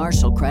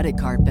Durbin-Marshall credit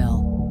card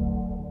bill.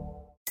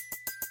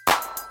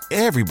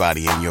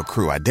 Everybody in your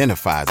crew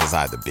identifies as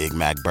either Big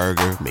Mac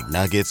Burger,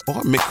 McNuggets,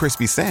 or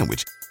McCrispy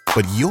Sandwich.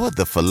 But you're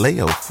the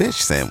Filet-O-Fish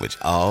Sandwich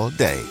all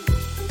day.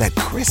 That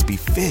crispy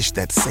fish,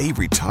 that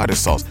savory tartar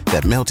sauce,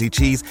 that melty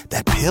cheese,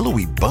 that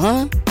pillowy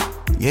bun.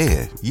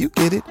 Yeah, you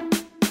get it.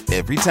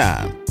 Every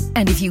time.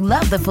 And if you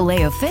love the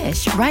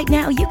Filet-O-Fish, right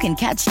now you can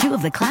catch two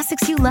of the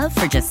classics you love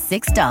for just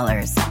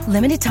 $6.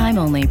 Limited time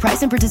only.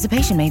 Price and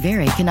participation may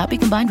vary. Cannot be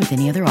combined with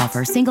any other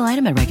offer. Single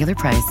item at regular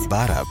price.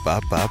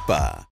 Ba-da-ba-ba-ba.